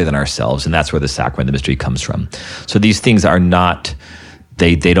greater than ourselves, and that's where the sacrament, the mystery, comes from. So these things are not.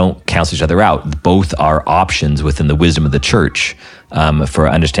 They don't cancel each other out. Both are options within the wisdom of the church for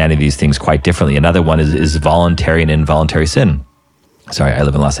understanding these things quite differently. Another one is voluntary and involuntary sin. Sorry, I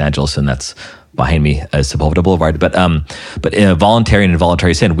live in Los Angeles, and that's behind me as Sepulveda Boulevard. But voluntary and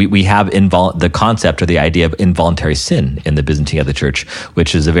involuntary sin, we have the concept or the idea of involuntary sin in the Byzantine Catholic Church,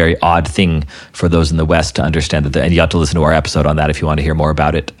 which is a very odd thing for those in the West to understand. And you have to listen to our episode on that if you want to hear more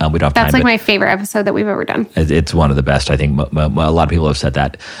about it. We don't have time. That's like my favorite episode that we've ever done. It's one of the best. I think a lot of people have said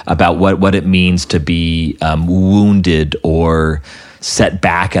that about what it means to be wounded or set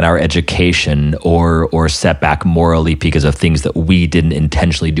back in our education or set back morally because of things that we didn't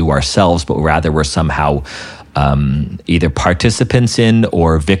intentionally do ourselves, but rather were somehow either participants in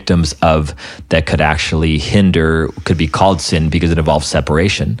or victims of, that could actually could be called sin because it involves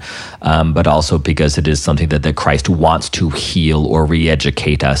separation, but also because it is something that Christ wants to heal or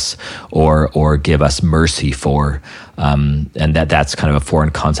re-educate us or give us mercy for. And that's kind of a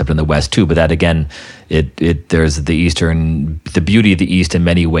foreign concept in the West too. But that again, there's the beauty of the East in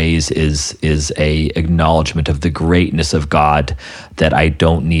many ways is a acknowledgement of the greatness of God that I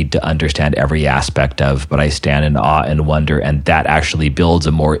don't need to understand every aspect of, but I stand in awe and wonder, and that actually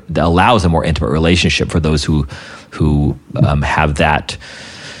allows a more intimate relationship for those who have that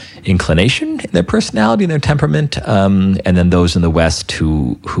inclination in their personality and their temperament, and then those in the West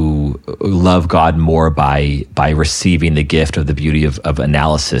who love God more by receiving the gift of the beauty of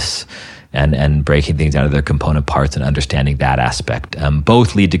analysis and breaking things down to their component parts and understanding that aspect.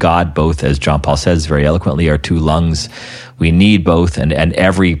 Both lead to God. Both, as John Paul says very eloquently, are two lungs. We need both, and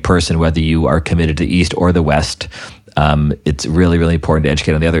every person, whether you are committed to the East or the West, it's really, really important to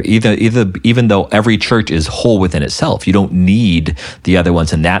educate on the other. Even though every church is whole within itself, you don't need the other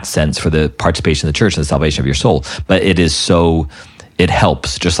ones in that sense for the participation in the church and the salvation of your soul. But it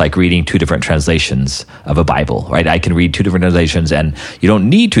helps, just like reading two different translations of a Bible, right? I can read two different translations, and you don't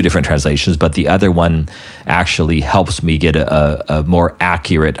need two different translations, but the other one actually helps me get a more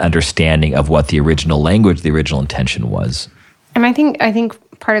accurate understanding of what the original language, the original intention was. And I think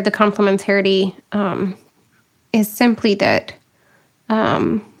part of the complementarity is simply that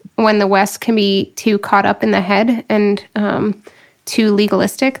when the West can be too caught up in the head and too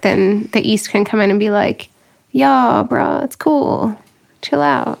legalistic, then the East can come in and be like, yeah, bro, it's cool. Chill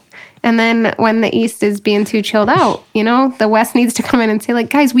out. And then when the East is being too chilled out, the West needs to come in and say, like,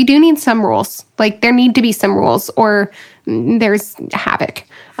 guys, we do need some rules. Like, there need to be some rules or there's havoc.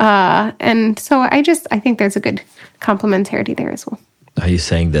 And so I think there's a good complementarity there as well. Are you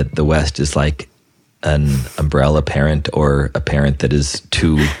saying that the West is like an umbrella parent or a parent that is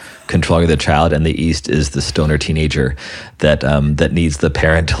too controlling the child, and the East is the stoner teenager that needs the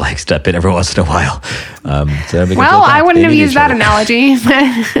parent to like step in every once in a while? Well, I wouldn't have used that analogy,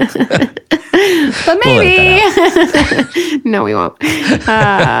 but maybe. No, we won't.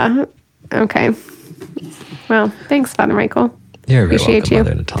 Okay. Well, thanks, Father Michael. You're very Appreciate welcome, you.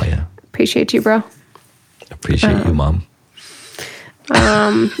 Mother Natalia. Appreciate you, bro. Appreciate you, Mom.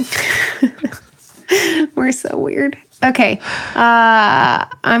 We're so weird. Okay.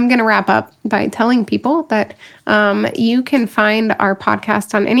 I'm going to wrap up by telling people that you can find our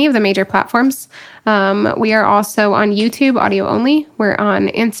podcast on any of the major platforms. We are also on YouTube, audio only. We're on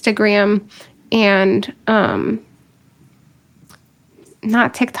Instagram and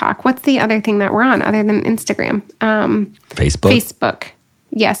not TikTok. What's the other thing that we're on other than Instagram? Facebook? Facebook.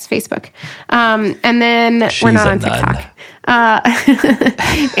 Yes, Facebook. And then we're not on TikTok.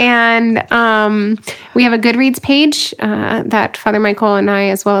 And we have a Goodreads page that Father Michael and I,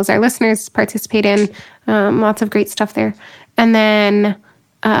 as well as our listeners, participate in. Lots of great stuff there. And then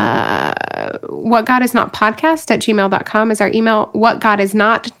whatgodisnotpodcast@gmail.com is our email.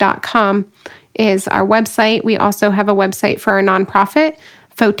 Whatgodisnot.com is our website. We also have a website for our nonprofit,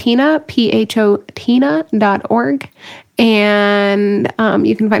 Photina, Photina.org. And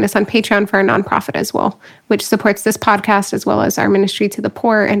you can find us on Patreon for our nonprofit as well, which supports this podcast as well as our ministry to the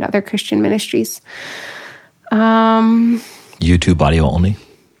poor and other Christian ministries. YouTube audio only?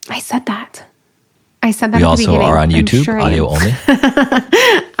 I said that. We at the also beginning. Are on YouTube, sure audio only.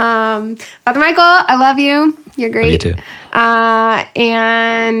 Father Michael, I love you. You're great. You too.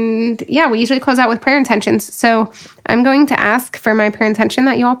 And yeah, we usually close out with prayer intentions. So I'm going to ask for my prayer intention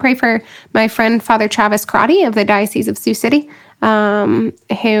that you all pray for my friend, Father Travis Crotty of the Diocese of Sioux City,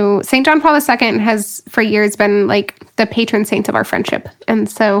 who St. John Paul II has for years been like the patron saint of our friendship. And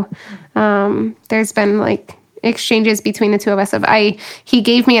so there's been like exchanges between the two of us he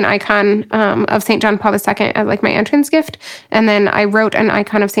gave me an icon of St. John Paul II as like my entrance gift, and then I wrote an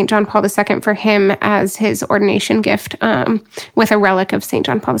icon of St. John Paul II for him as his ordination gift with a relic of St.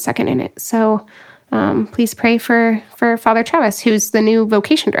 John Paul II in it. So please pray for Father Travis, who's the new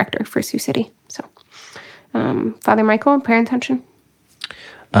vocation director for Sioux City. So Father Michael, prayer intention.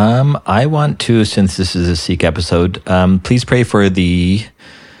 I want to, since this is a Seek episode, please pray for the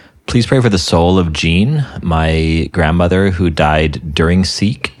soul of Jean, my grandmother, who died during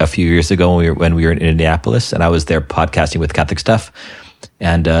Seek a few years ago when we were in Indianapolis, and I was there podcasting with Catholic Stuff,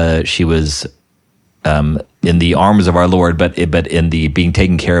 and she was in the arms of our Lord, but in the being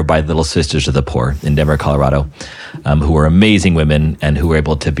taken care of by the Little Sisters of the Poor in Denver, Colorado, who were amazing women and who were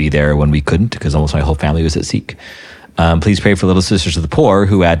able to be there when we couldn't, because almost my whole family was at Seek. Please pray for Little Sisters of the Poor,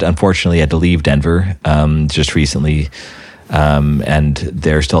 who unfortunately had to leave Denver just recently. And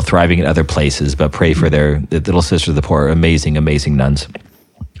they're still thriving in other places, but pray for the Little Sisters of the Poor, amazing, amazing nuns.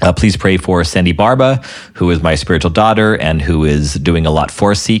 Please pray for Sandy Barba, who is my spiritual daughter and who is doing a lot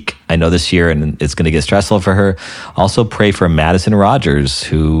for Seek, I know, this year, and it's going to get stressful for her. Also pray for Madison Rogers,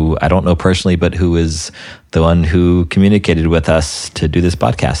 who I don't know personally, but who is the one who communicated with us to do this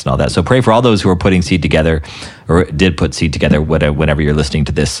podcast and all that. So pray for all those who are putting Seed together, or did put Seed together, whenever you're listening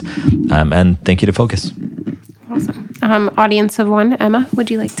to this. And thank you to Focus. Awesome. Audience of one, Emma,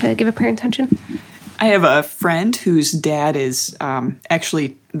 would you like to give a prayer intention? I have a friend whose dad is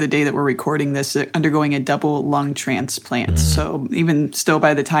actually, the day that we're recording this, undergoing a double lung transplant. So even still,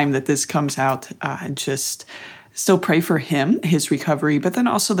 by the time that this comes out, just still pray for him, his recovery, but then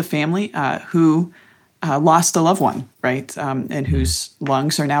also the family who lost a loved one, right? And whose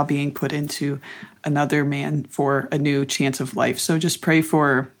lungs are now being put into another man for a new chance of life. So just pray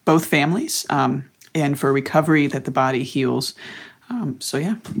for both families and for recovery, that the body heals. Amen.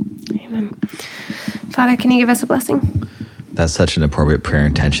 Father, can you give us a blessing? That's such an appropriate prayer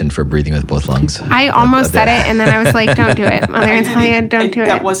intention for breathing with both lungs. I almost said it, and then I was like, don't do it. Mother Natalia, don't do it.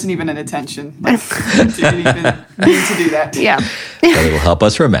 That wasn't even an intention. Didn't even mean to do that. Yeah. But it will help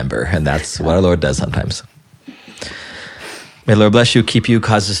us remember, and that's what our Lord does sometimes. May the Lord bless you, keep you,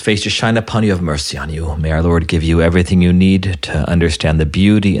 cause his face to shine upon you, have mercy on you. May our Lord give you everything you need to understand the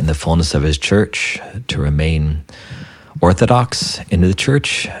beauty and the fullness of his church, to remain orthodox into the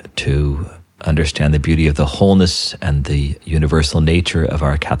church, to understand the beauty of the wholeness and the universal nature of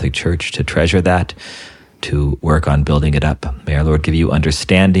our Catholic Church, to treasure that, to work on building it up. May our Lord give you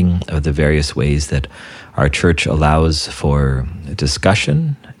understanding of the various ways that our church allows for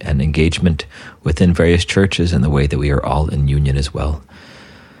discussion and engagement within various churches, and the way that we are all in union as well.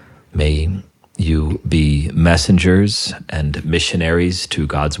 May you be messengers and missionaries to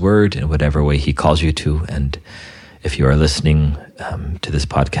God's word in whatever way he calls you to. And if you are listening to this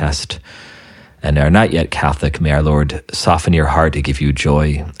podcast and are not yet Catholic, may our Lord soften your heart to give you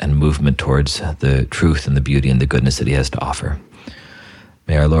joy and movement towards the truth and the beauty and the goodness that he has to offer.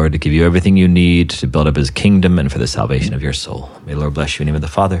 May our Lord give you everything you need to build up his kingdom and for the salvation of your soul. May the Lord bless you in the name of the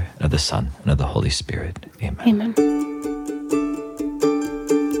Father, and of the Son, and of the Holy Spirit. Amen. Amen.